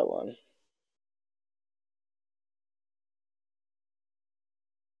about that one.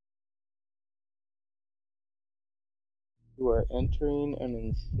 You are entering an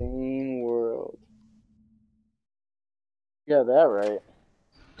insane world. You got that right.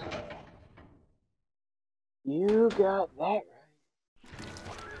 You got that right.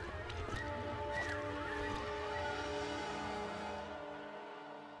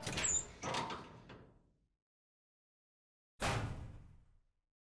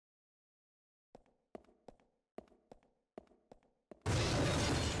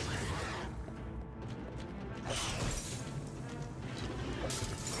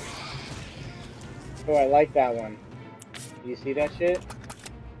 Oh, I like that one. You see that shit?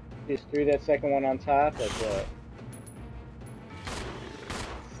 Just threw that second one on top. That's what.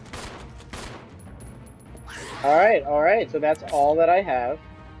 Alright, so that's all that I have.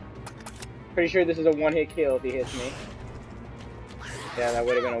 Pretty sure this is a one-hit kill if he hits me. Yeah, that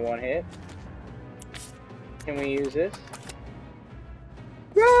would have been a one-hit. Can we use this?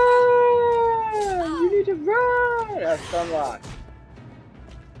 Run! You need to run! That's unlocked.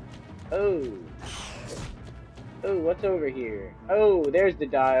 Oh. Oh, what's over here? Oh, there's the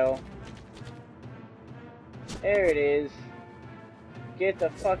dial. There it is. Get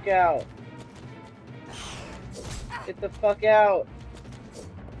the fuck out. Get the fuck out.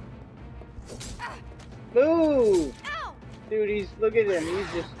 Move! Dude, look at him.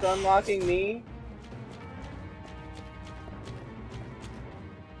 He's just unlocking me.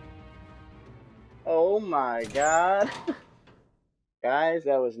 Oh my god. Guys,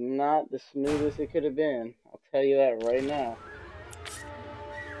 that was not the smoothest it could have been. I'll tell you that right now.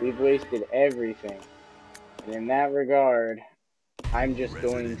 We've wasted everything. And in that regard, I'm just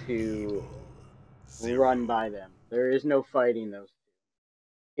going to run by them. There is no fighting those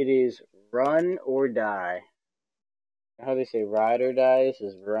two. It is run or die. How they say ride or die? This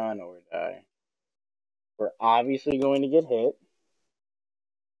is run or die. We're obviously going to get hit.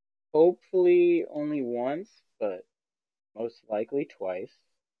 Hopefully only once, but most likely twice.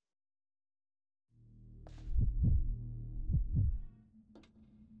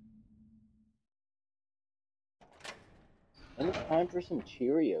 And it's time for some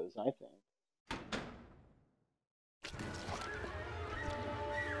Cheerios, I think.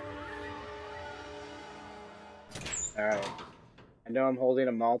 Alright. I know I'm holding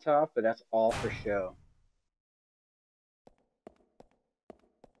a Molotov, but that's all for show.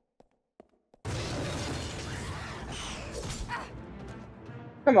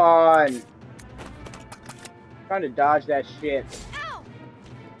 Come on! Trying to dodge that shit.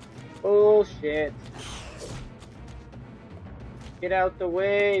 Bullshit. Get out the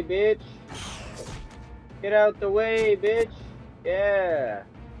way, bitch. Get out the way, bitch. Yeah.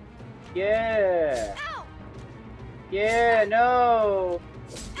 Yeah. Yeah, no.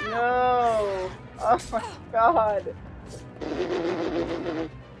 No. Oh my god.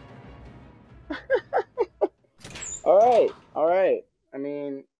 Alright. I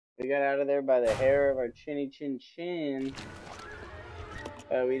mean, we got out of there by the hair of our chinny chin chin.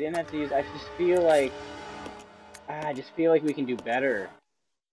 We didn't have to use, I just feel like we can do better.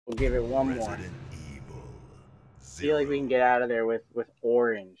 We'll give it one more. I feel like we can get out of there with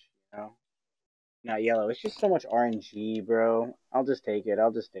orange, you know? Not yellow. It's just so much RNG, bro. I'll just take it.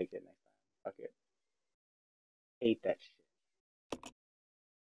 Next time. Fuck it. Hate that shit.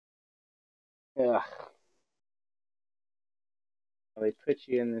 Ugh. They put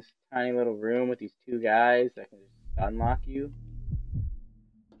you in this tiny little room with these two guys that can just unlock you.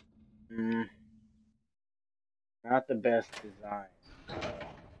 Not the best design.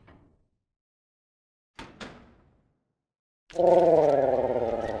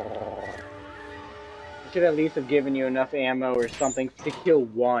 I should at least have given you enough ammo or something to kill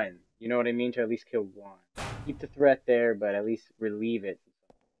one. You know what I mean? To at least kill one. Keep the threat there, but at least relieve it.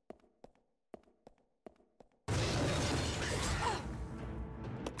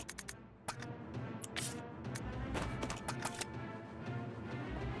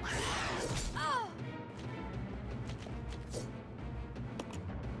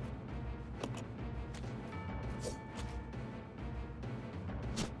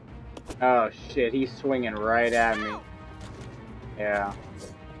 Oh shit, he's swinging right at me. Yeah.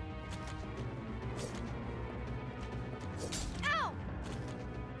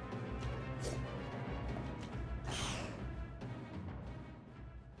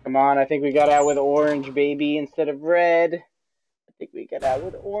 Come on, I think we got out with orange, baby, instead of red. I think we got out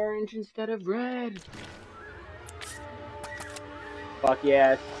with orange instead of red. Fuck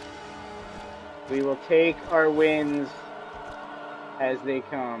yes. We will take our wins as they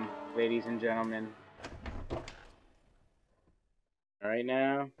come, ladies and gentlemen. Right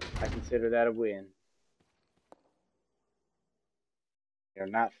now, I consider that a win. They're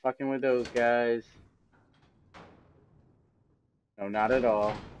not fucking with those guys. No, not at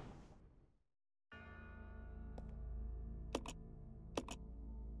all.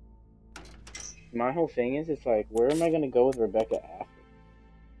 My whole thing is, it's like, where am I going to go with Rebecca after?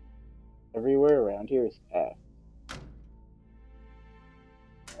 Everywhere around here is F.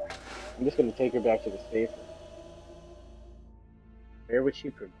 I'm just going to take her back to the safe room. Where would she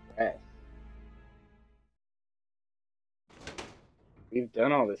progress? We've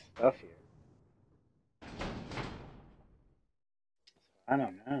done all this stuff here. I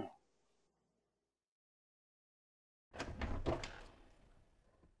don't know. I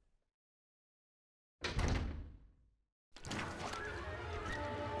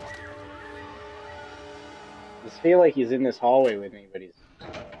just feel like he's in this hallway with me, but he's...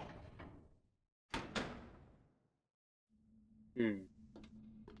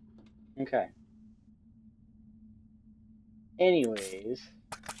 Okay. Anyways,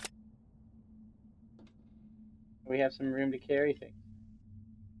 we have some room to carry things.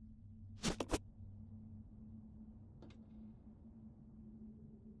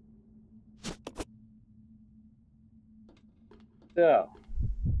 So,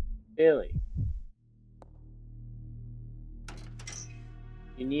 Billy,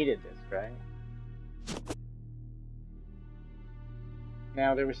 you needed this, right?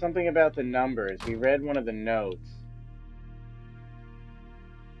 Now, there was something about the numbers. We read one of the notes.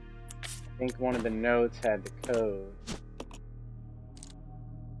 I think one of the notes had the code.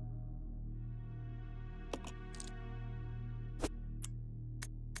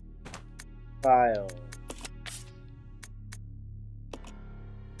 File.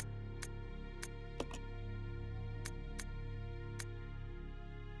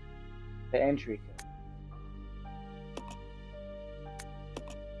 The entry code.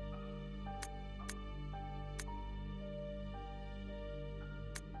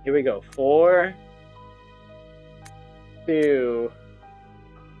 Here we go. 4, 2,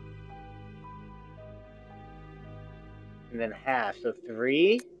 and then half. So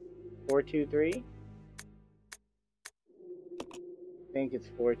 3, 4, 2, 3. I think it's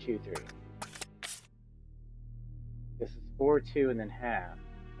 4, 2, 3. This is 4, 2, and then half.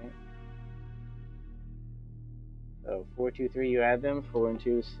 Okay. So 4, 2, 3. You add them. 4 and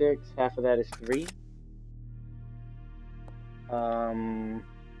 2 is 6. Half of that is 3.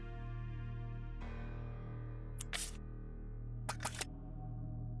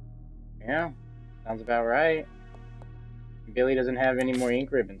 Yeah, sounds about right. Billy doesn't have any more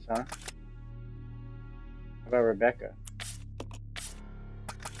ink ribbons, huh? How about Rebecca?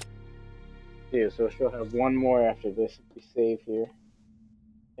 Yeah, so she'll have one more after this if we save here.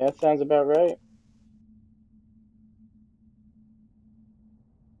 Yeah, that sounds about right.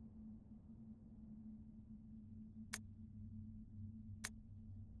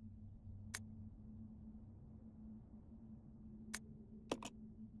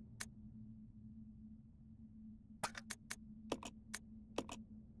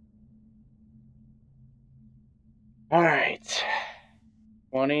 All right.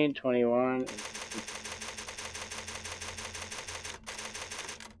 20, 21.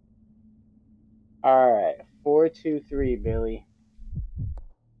 All right. 4, 2, 3, Billy.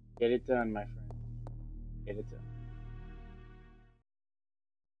 Get it done, my friend. Get it done.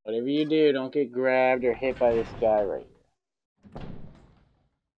 Whatever you do, don't get grabbed or hit by this guy right here.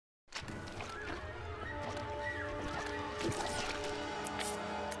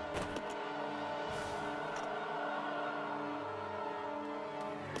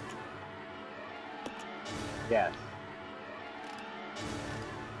 Yes.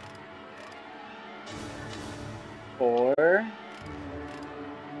 Four,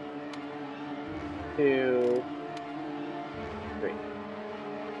 2, 3.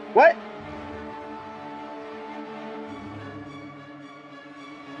 What?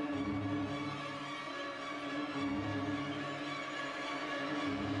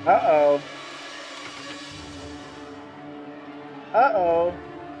 Uh-oh. Uh-oh.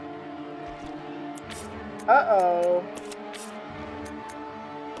 Uh-oh.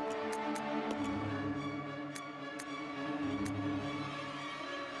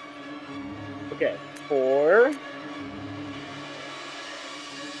 Okay, 4.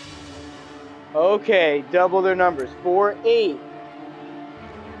 Okay, double their numbers. 4, 8.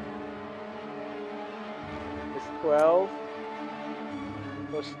 It's 12.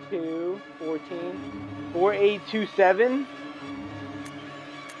 Plus 2, 14. 4, 8, 2, 7.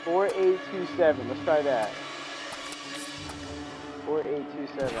 4, 8, 2, 7. Let's try that.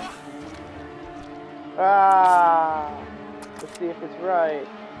 4827. Ah! Let's see if it's right.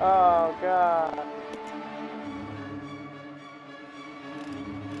 Oh, God.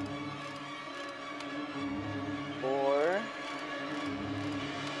 Four,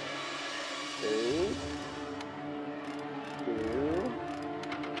 3, 2.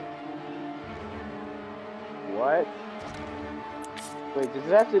 What? Wait, does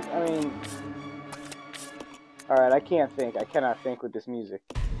it have to, I mean... Alright, I can't think. I cannot think with this music.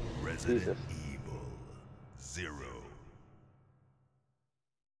 Resident Jesus. Evil 0.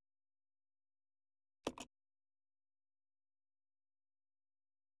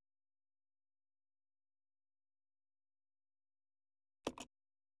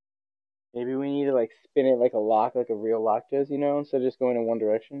 Maybe we need to, like, spin it like a lock, like a real lock does, you know, instead of just going in one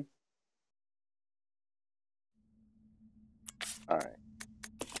direction. Alright.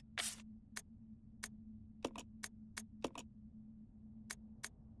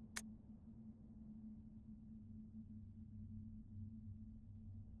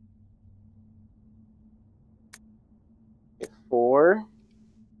 Okay, 4.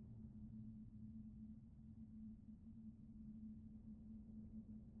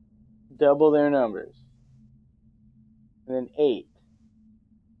 Double their numbers. And then 8.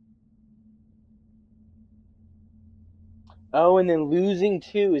 Oh, and then losing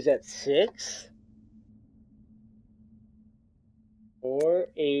 2 is at 6? 4,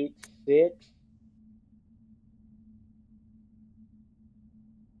 8, 6.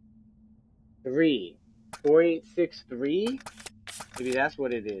 3. 4, 8, 6, 3? Maybe that's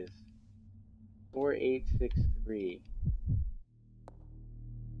what it is. 4, 8, 6, 3.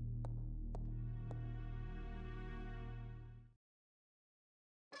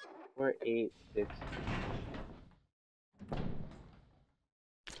 Four, 8, 6.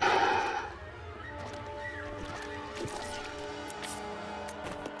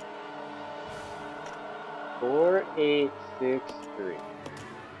 4, 8, 6, 3.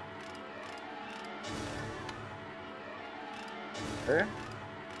 4,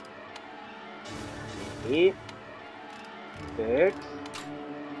 8, 6.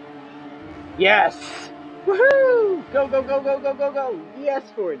 Yes! Woohoo! Go, go, go, go, go, go, go! Yes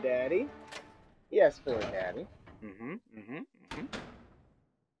for it, Daddy. Yes for it, Daddy.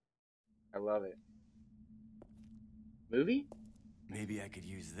 I love it. Movie? Maybe I could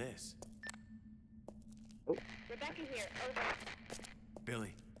use this. Oh. Rebecca here, over.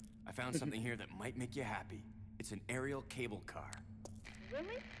 Billy, I found something here that might make you happy. It's an aerial cable car.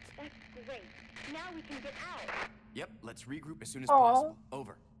 Really? That's great. Now we can get out. Yep, let's regroup as soon as Aw. possible.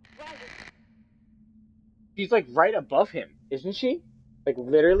 Over. Roger. She's like right above him, isn't she? Like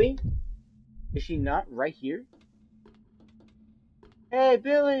literally? Is she not right here? Hey,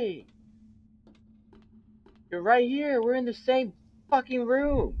 Billy! You're right here. We're in the same fucking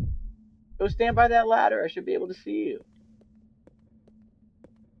room. Go stand by that ladder. I should be able to see you.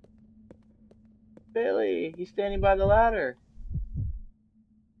 Billy, he's standing by the ladder.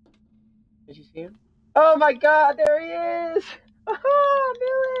 Did you see him? Oh my God, there he is! Ah,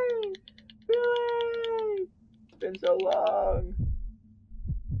 Billy! Billy! It's been so long.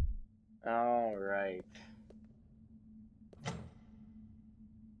 All right.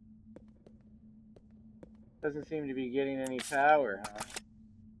 Doesn't seem to be getting any power, huh?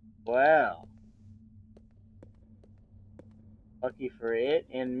 Well. Lucky for it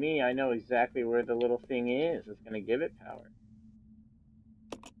and me, I know exactly where the little thing is that's going to give it power.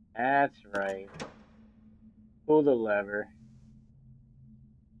 That's right. Pull the lever.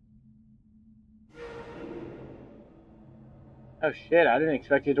 Oh shit, I didn't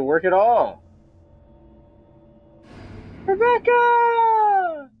expect it to work at all.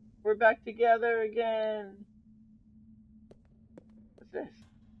 Rebecca! We're back together again. What's this?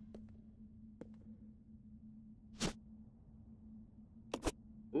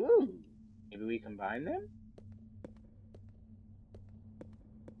 Ooh, maybe we combine them?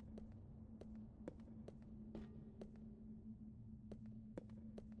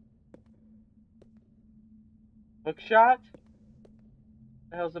 Hook shot? What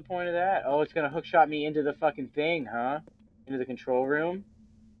the hell's the point of that? Oh, it's gonna hook shot me into the fucking thing, huh? Into the control room?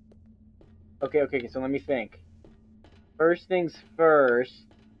 Okay, so let me think. First things first.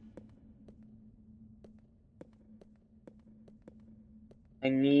 I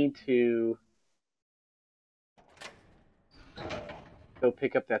need to go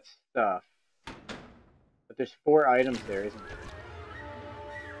pick up that stuff. But there's 4 items there, isn't there?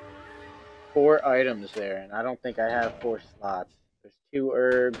 4 items there, and I don't think I have 4 slots. There's 2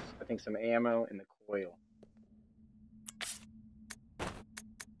 herbs, I think some ammo, and the coil.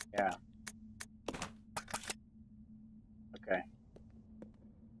 Yeah. Okay.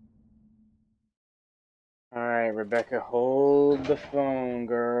 Alright, Rebecca, hold the phone,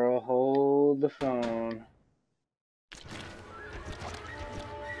 girl. Hold the phone.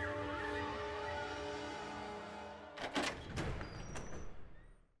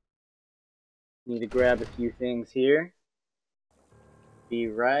 Need to grab a few things here. Be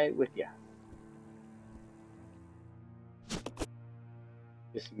right with ya.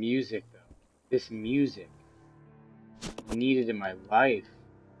 This music, though. This music. I need it in my life.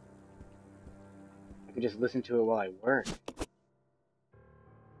 I could just listen to it while I work.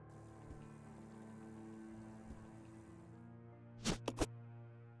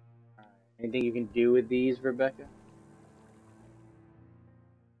 Alright, anything you can do with these, Rebecca?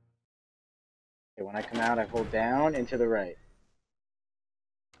 Okay, when I come out, I hold down and to the right.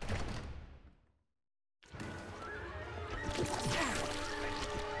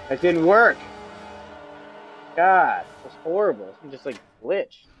 That didn't work! God, it was horrible. It just like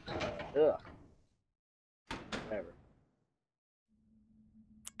glitched. Ugh. Whatever.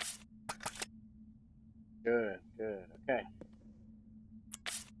 Good, good, okay.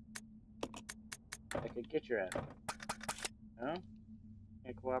 I could get your ass. No?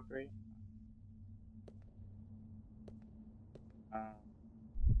 Can't cooperate?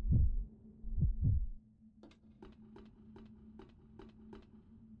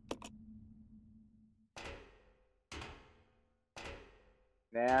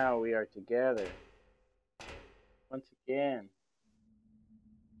 Now we are together. Once again.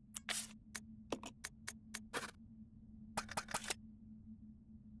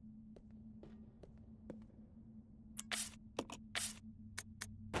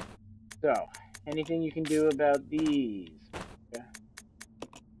 So, anything you can do about these? Yeah.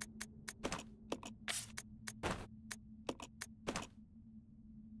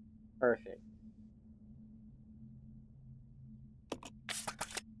 Perfect.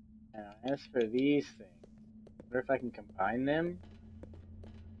 Now, as for these things, I wonder if I can combine them?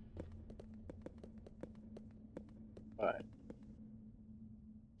 What?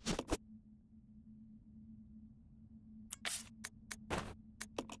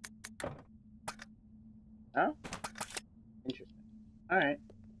 Oh? Interesting. Alright.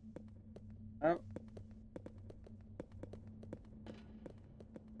 Oh.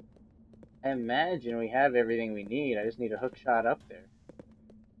 I imagine we have everything we need. I just need a hook shot up there.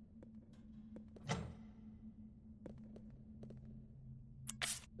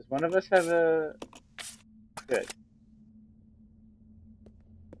 Does one of us have a... Good.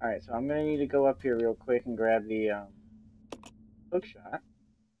 Alright, so I'm gonna need to go up here real quick and grab the hook shot.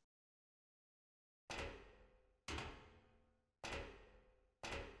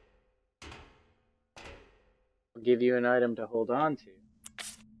 I'll give you an item to hold on to.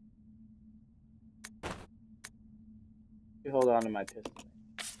 You hold on to my pistol.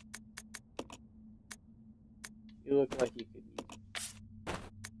 You look like you could use it.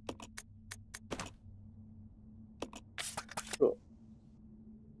 Cool.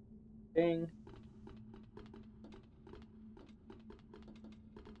 Ding.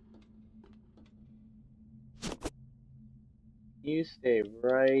 You stay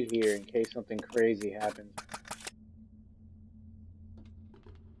right here in case something crazy happens.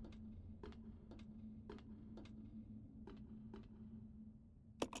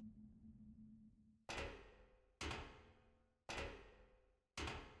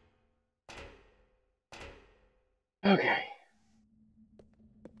 Okay.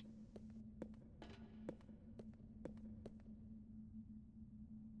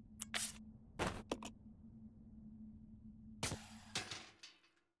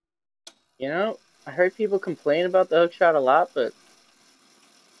 You know, I heard people complain about the hookshot a lot, but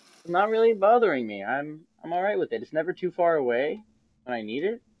it's not really bothering me. I'm alright with it. It's never too far away when I need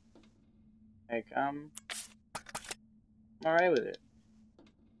it. Like, I'm alright with it.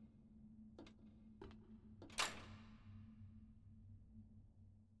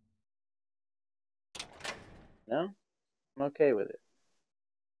 No? I'm okay with it.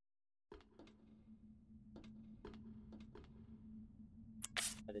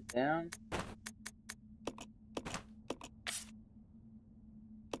 Set it down.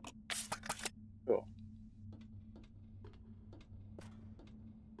 Cool.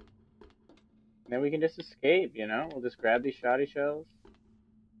 And then we can just escape, you know? We'll just grab these shoddy shells.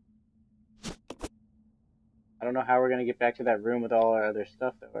 I don't know how we're gonna get back to that room with all our other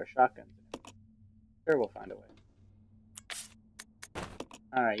stuff, though, our shotguns. Sure, we'll find a way.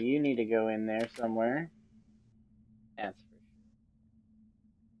 Alright, you need to go in there somewhere. That's for sure.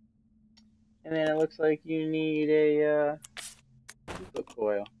 And then it looks like you need a, hook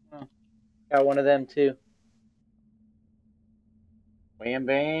coil. Oh, got one of them, too. Wham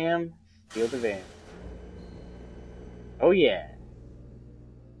bam, steal the van. Oh yeah.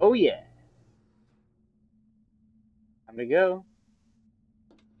 Oh yeah. Time to go.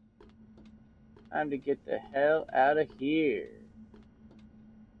 Time to get the hell out of here.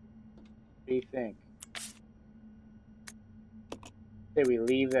 What do you think? Say we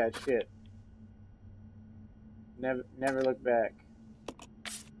leave that shit. Never look back.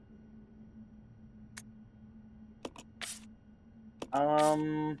 I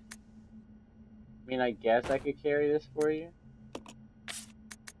mean, I guess I could carry this for you.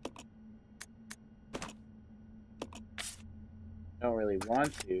 Don't really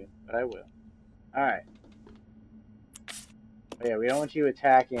want to, but I will. Alright. Oh yeah, we don't want you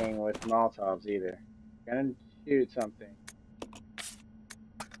attacking with Molotovs either. Gonna shoot something.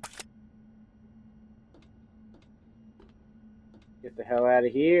 Get the hell out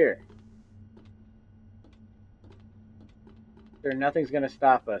of here. Sure, nothing's gonna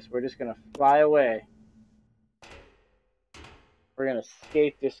stop us. We're just gonna fly away. We're gonna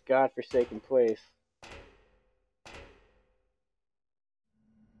escape this godforsaken place.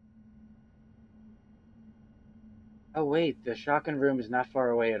 Oh wait, the shotgun room is not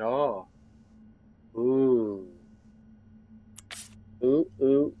far away at all. Ooh. Ooh,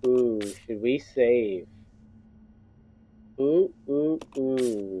 ooh, ooh. Should we save? Ooh, ooh,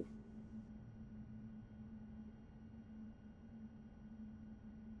 ooh.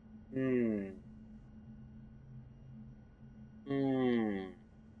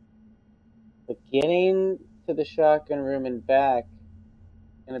 But getting to the shotgun room and back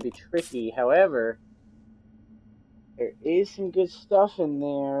is gonna be tricky. However, there is some good stuff in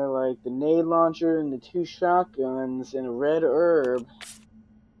there, like the nade launcher and the 2 shotguns and a red herb.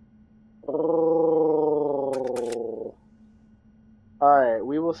 Oh. Alright,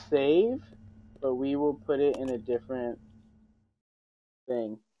 we will save, but we will put it in a different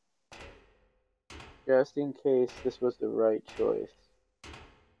thing. Just in case this was the right choice.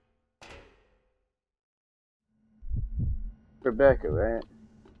 Rebecca, right?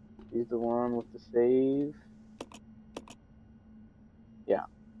 She's the one with the save. Yeah.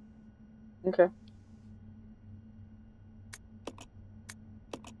 Okay.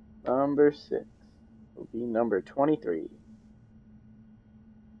 Number 6 will be number 23.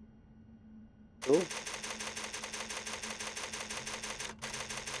 Cool.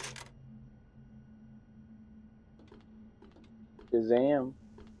 Shazam.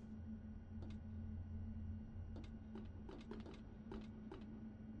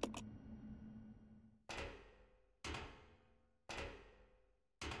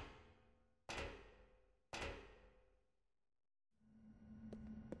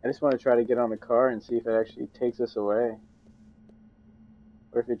 I just want to try to get on the car and see if it actually takes us away.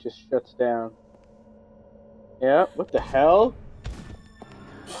 Or if it just shuts down. Yeah, what the hell?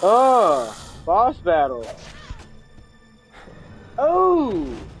 Oh, boss battle.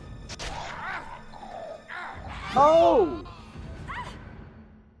 Oh! Oh!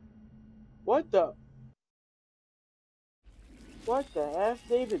 What the? What the F,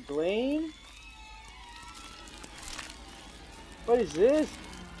 David Blaine? What is this?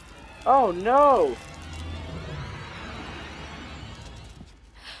 Oh no!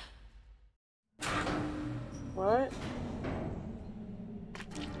 What?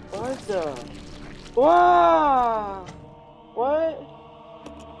 What the? Wow! What?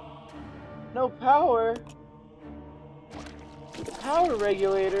 No power? The power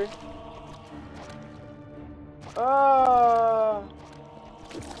regulator? Oh,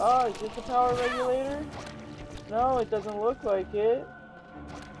 is this the power regulator? No, it doesn't look like it.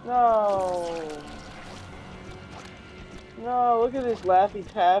 No. No, look at this Laffy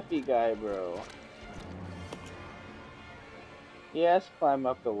Taffy guy, bro. Yes, climb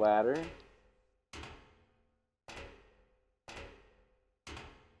up the ladder.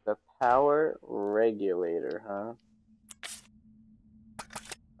 The power regulator, huh?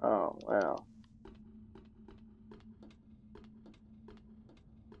 Oh, wow.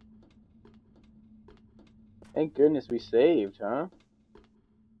 Thank goodness we saved, huh?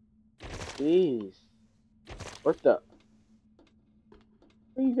 Jeez. What the?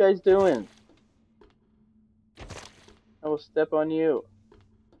 What are you guys doing? I will step on you.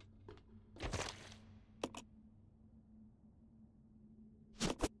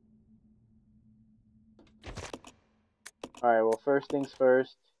 Alright, well, first things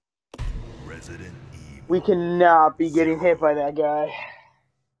first. Resident Evil. We cannot be getting hit by that guy.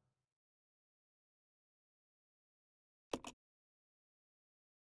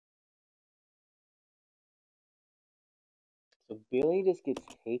 So Billy just gets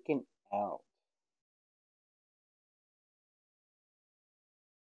taken out.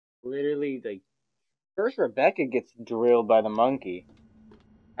 Literally, like, First, Rebecca gets drilled by the monkey.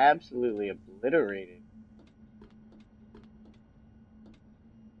 Absolutely obliterated.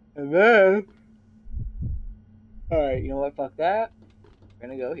 And then... Alright, you know what? Fuck that. We're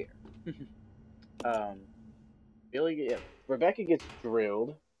gonna go here. Rebecca gets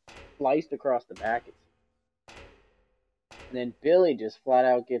drilled, sliced across the back. And then Billy just flat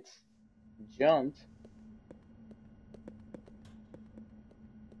out gets jumped.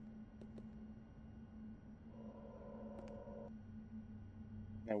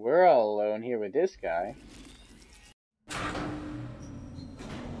 And we're all alone here with this guy.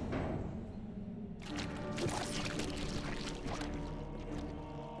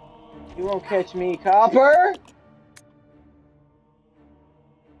 You won't catch me, Copper!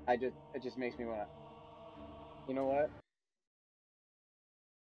 It just makes me wanna... You know what?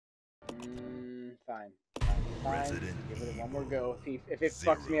 Fine. Resident Give it Evil one more go. If it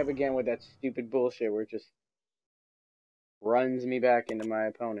 0. fucks me up again with that stupid bullshit where it just runs me back into my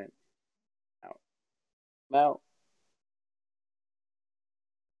opponent. Out. Well.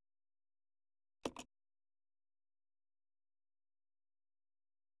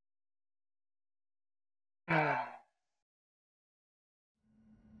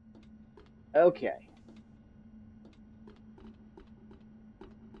 Okay.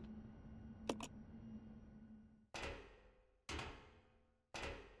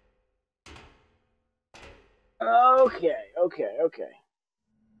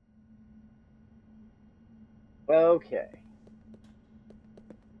 Okay.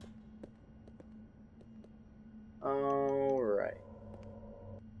 Alright.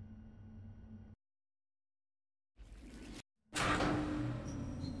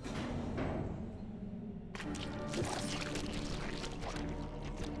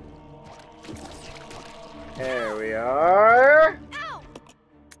 There we are.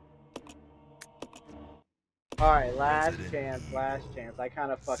 Alright, last chance. I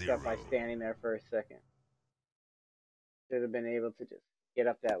kind of fucked up by standing there for a second. Should have been able to just get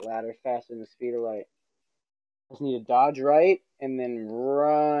up that ladder faster than the speed of light. I just need to dodge right and then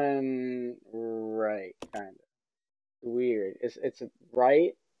run right, kind of. Weird. It's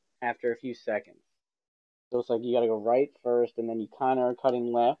right after a few seconds. So it's like you gotta go right first and then you kind of are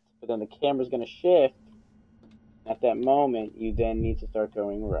cutting left, but then the camera's gonna shift. At that moment, you then need to start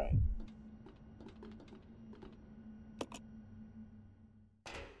going right.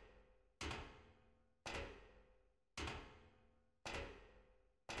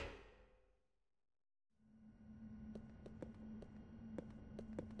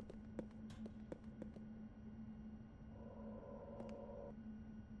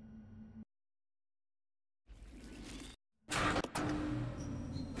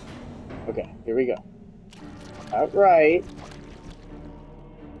 Okay, here we go. Outright.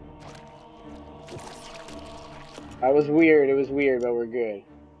 That was weird. It was weird, but we're good.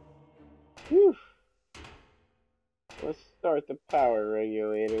 Whew. Let's start the power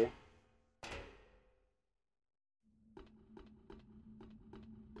regulator.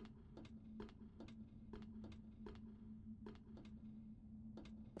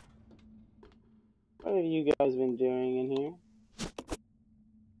 What have you guys been doing in here?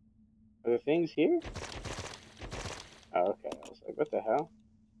 Are there things here? Oh, okay. I was like, what the hell?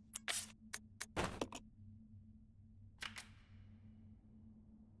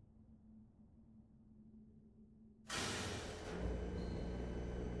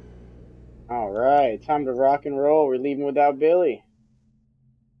 Alright, time to rock and roll. We're leaving without Billy.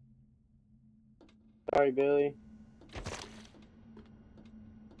 Sorry, Billy.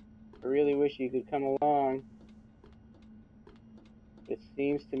 I really wish you could come along. It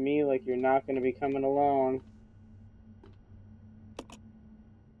seems to me like you're not going to be coming along.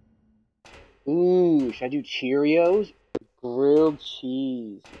 Ooh, should I do Cheerios? Grilled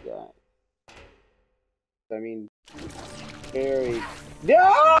cheese, you guys. I mean, very...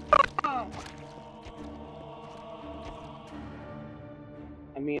 No!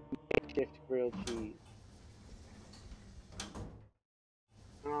 I mean, makeshift grilled cheese.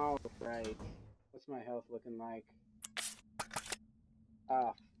 Oh, right. What's my health looking like?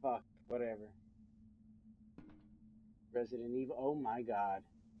 Ah, fuck. Whatever. Resident Evil. Oh my god.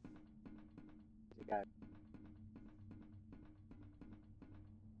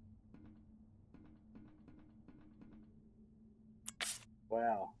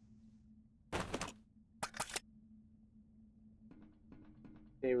 Wow.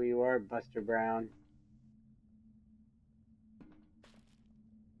 Stay where you are, Buster Brown.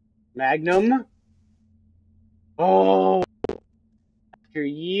 Magnum? Oh! After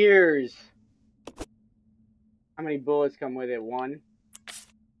years! How many bullets come with it? One?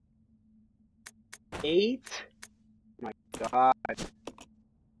 8? My God.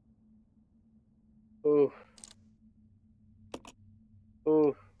 Oof.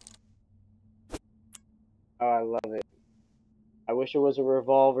 Oof. Oh, I love it. I wish it was a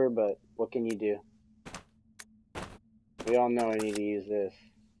revolver, but what can you do? We all know I need to use this.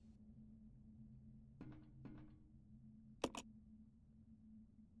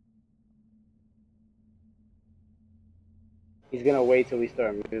 He's gonna wait till we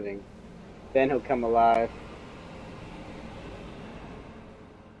start moving. Then he'll come alive.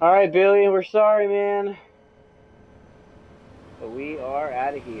 Alright, Billy, we're sorry, man. But we are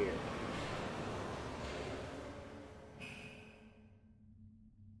out of here.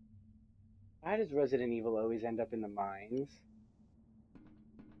 Why does Resident Evil always end up in the mines?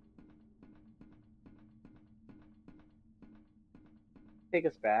 Take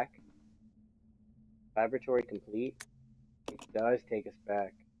us back. Laboratory complete. It does take us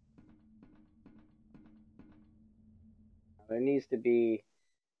back. There needs to be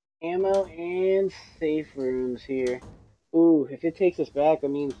ammo and safe rooms here. Ooh, if it takes us back, that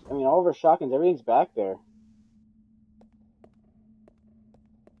means, all of our shotguns, everything's back there.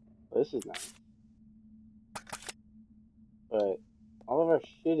 Well, this is nice. But all of our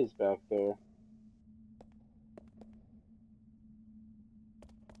shit is back there.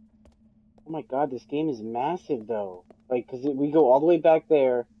 Oh my God, this game is massive though. Like, cause we go all the way back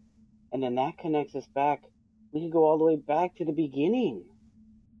there, and then that connects us back. We could go all the way back to the beginning.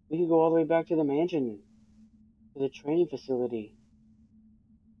 We could go all the way back to the mansion, to the training facility,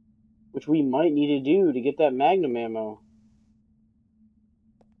 which we might need to do to get that Magnum ammo.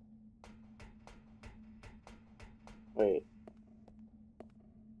 Wait.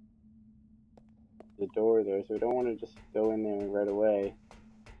 The door there, so we don't want to just go in there right away.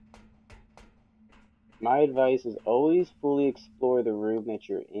 My advice is always fully explore the room that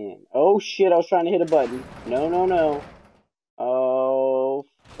you're in. Oh shit, I was trying to hit a button. No, no, no. Oh,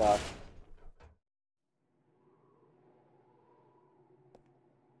 fuck.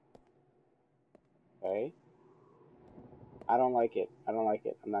 Okay. I don't like it. I don't like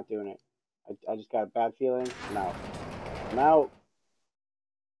it. I'm not doing it. I just got a bad feeling. I'm out. I'm out.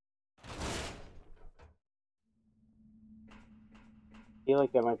 I feel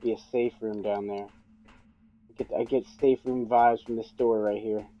like there might be a safe room down there. I get safe room vibes from this door right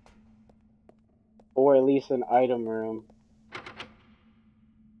here. Or at least an item room.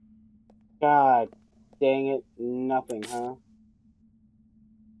 God dang it. Nothing, huh?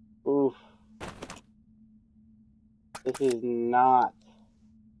 Oof. This is not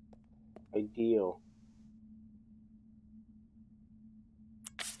ideal.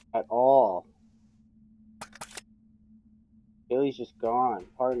 At all. Billy's just gone.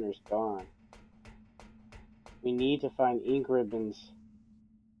 Partner's gone. We need to find ink ribbons.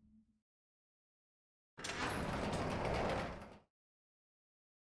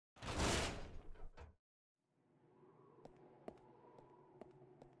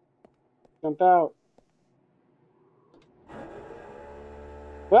 Jump out.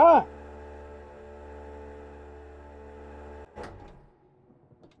 Ah!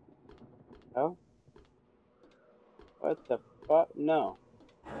 Oh? What the fuck? No.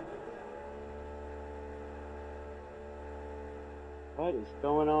 What is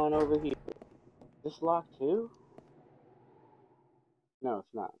going on over here? Is this locked too? No,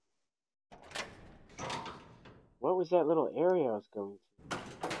 it's not. What was that little area I was going to?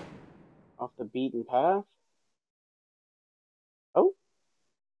 Off the beaten path? Oh!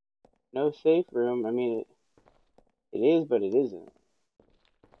 No safe room. It is, but it isn't.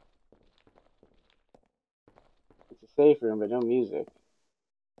 It's a safe room, but no music.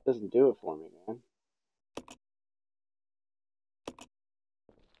 It doesn't do it for me, man.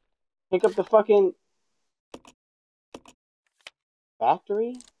 Pick up the fucking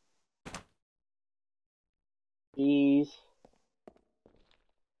factory? Jeez.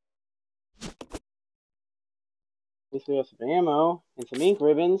 At least we have some ammo and some ink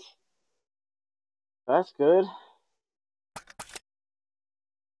ribbons. That's good.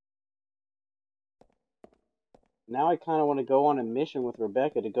 Now I kind of want to go on a mission with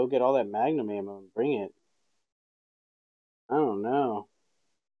Rebecca to go get all that Magnum ammo and bring it. I don't know.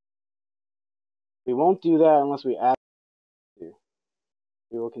 We won't do that unless we ask to.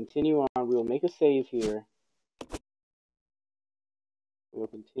 We will continue on. We will make a save here. We will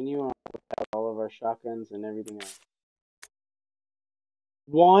continue on without all of our shotguns and everything else.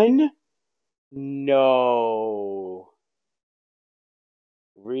 1? No.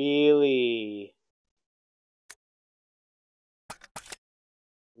 Really?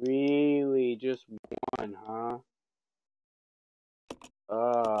 Really? Just 1, huh?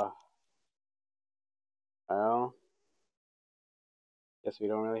 guess we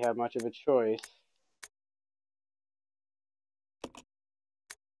don't really have much of a choice.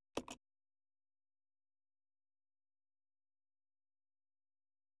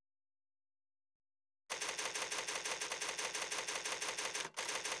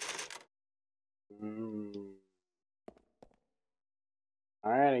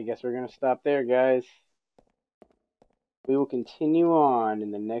 Alright, I guess we're going to stop there, guys. We will continue on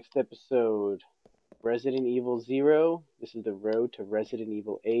in the next episode. Resident Evil 0. This is the road to Resident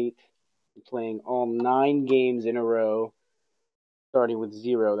Evil 8. I'm playing all 9 games in a row, starting with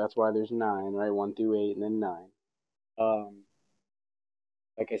 0. That's why there's 9, right? 1 through 8 and then 9.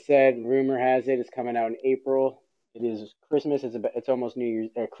 Like I said, rumor has it it's coming out in April. It is Christmas. It's almost New Year's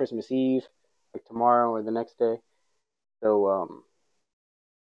or Christmas Eve, like tomorrow or the next day. So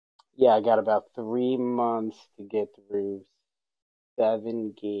yeah, I got about 3 months to get through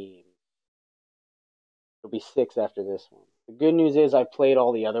 7 games. It'll be 6 after this one. The good news is I played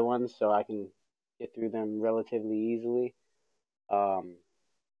all the other ones, so I can get through them relatively easily. 1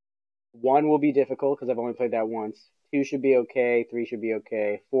 will be difficult because I've only played that once. 2 should be okay. 3 should be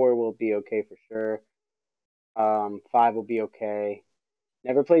okay. 4 will be okay for sure. 5 will be okay.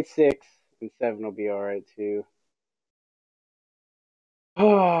 Never played 6, and 7 will be alright too.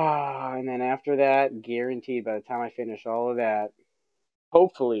 And then after that, guaranteed by the time I finish all of that,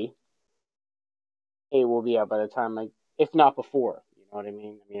 hopefully, 8 will be out by the time, like, if not before. You know what I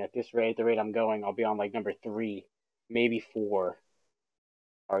mean? I mean, at this rate, the rate I'm going, I'll be on like number 3, maybe 4.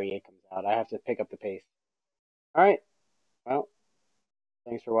 RE8 comes out. I have to pick up the pace. Alright. Well,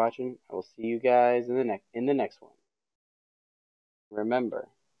 thanks for watching. I will see you guys in the next one. Remember,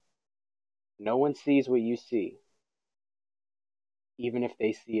 no one sees what you see, even if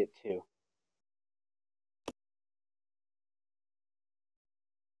they see it too.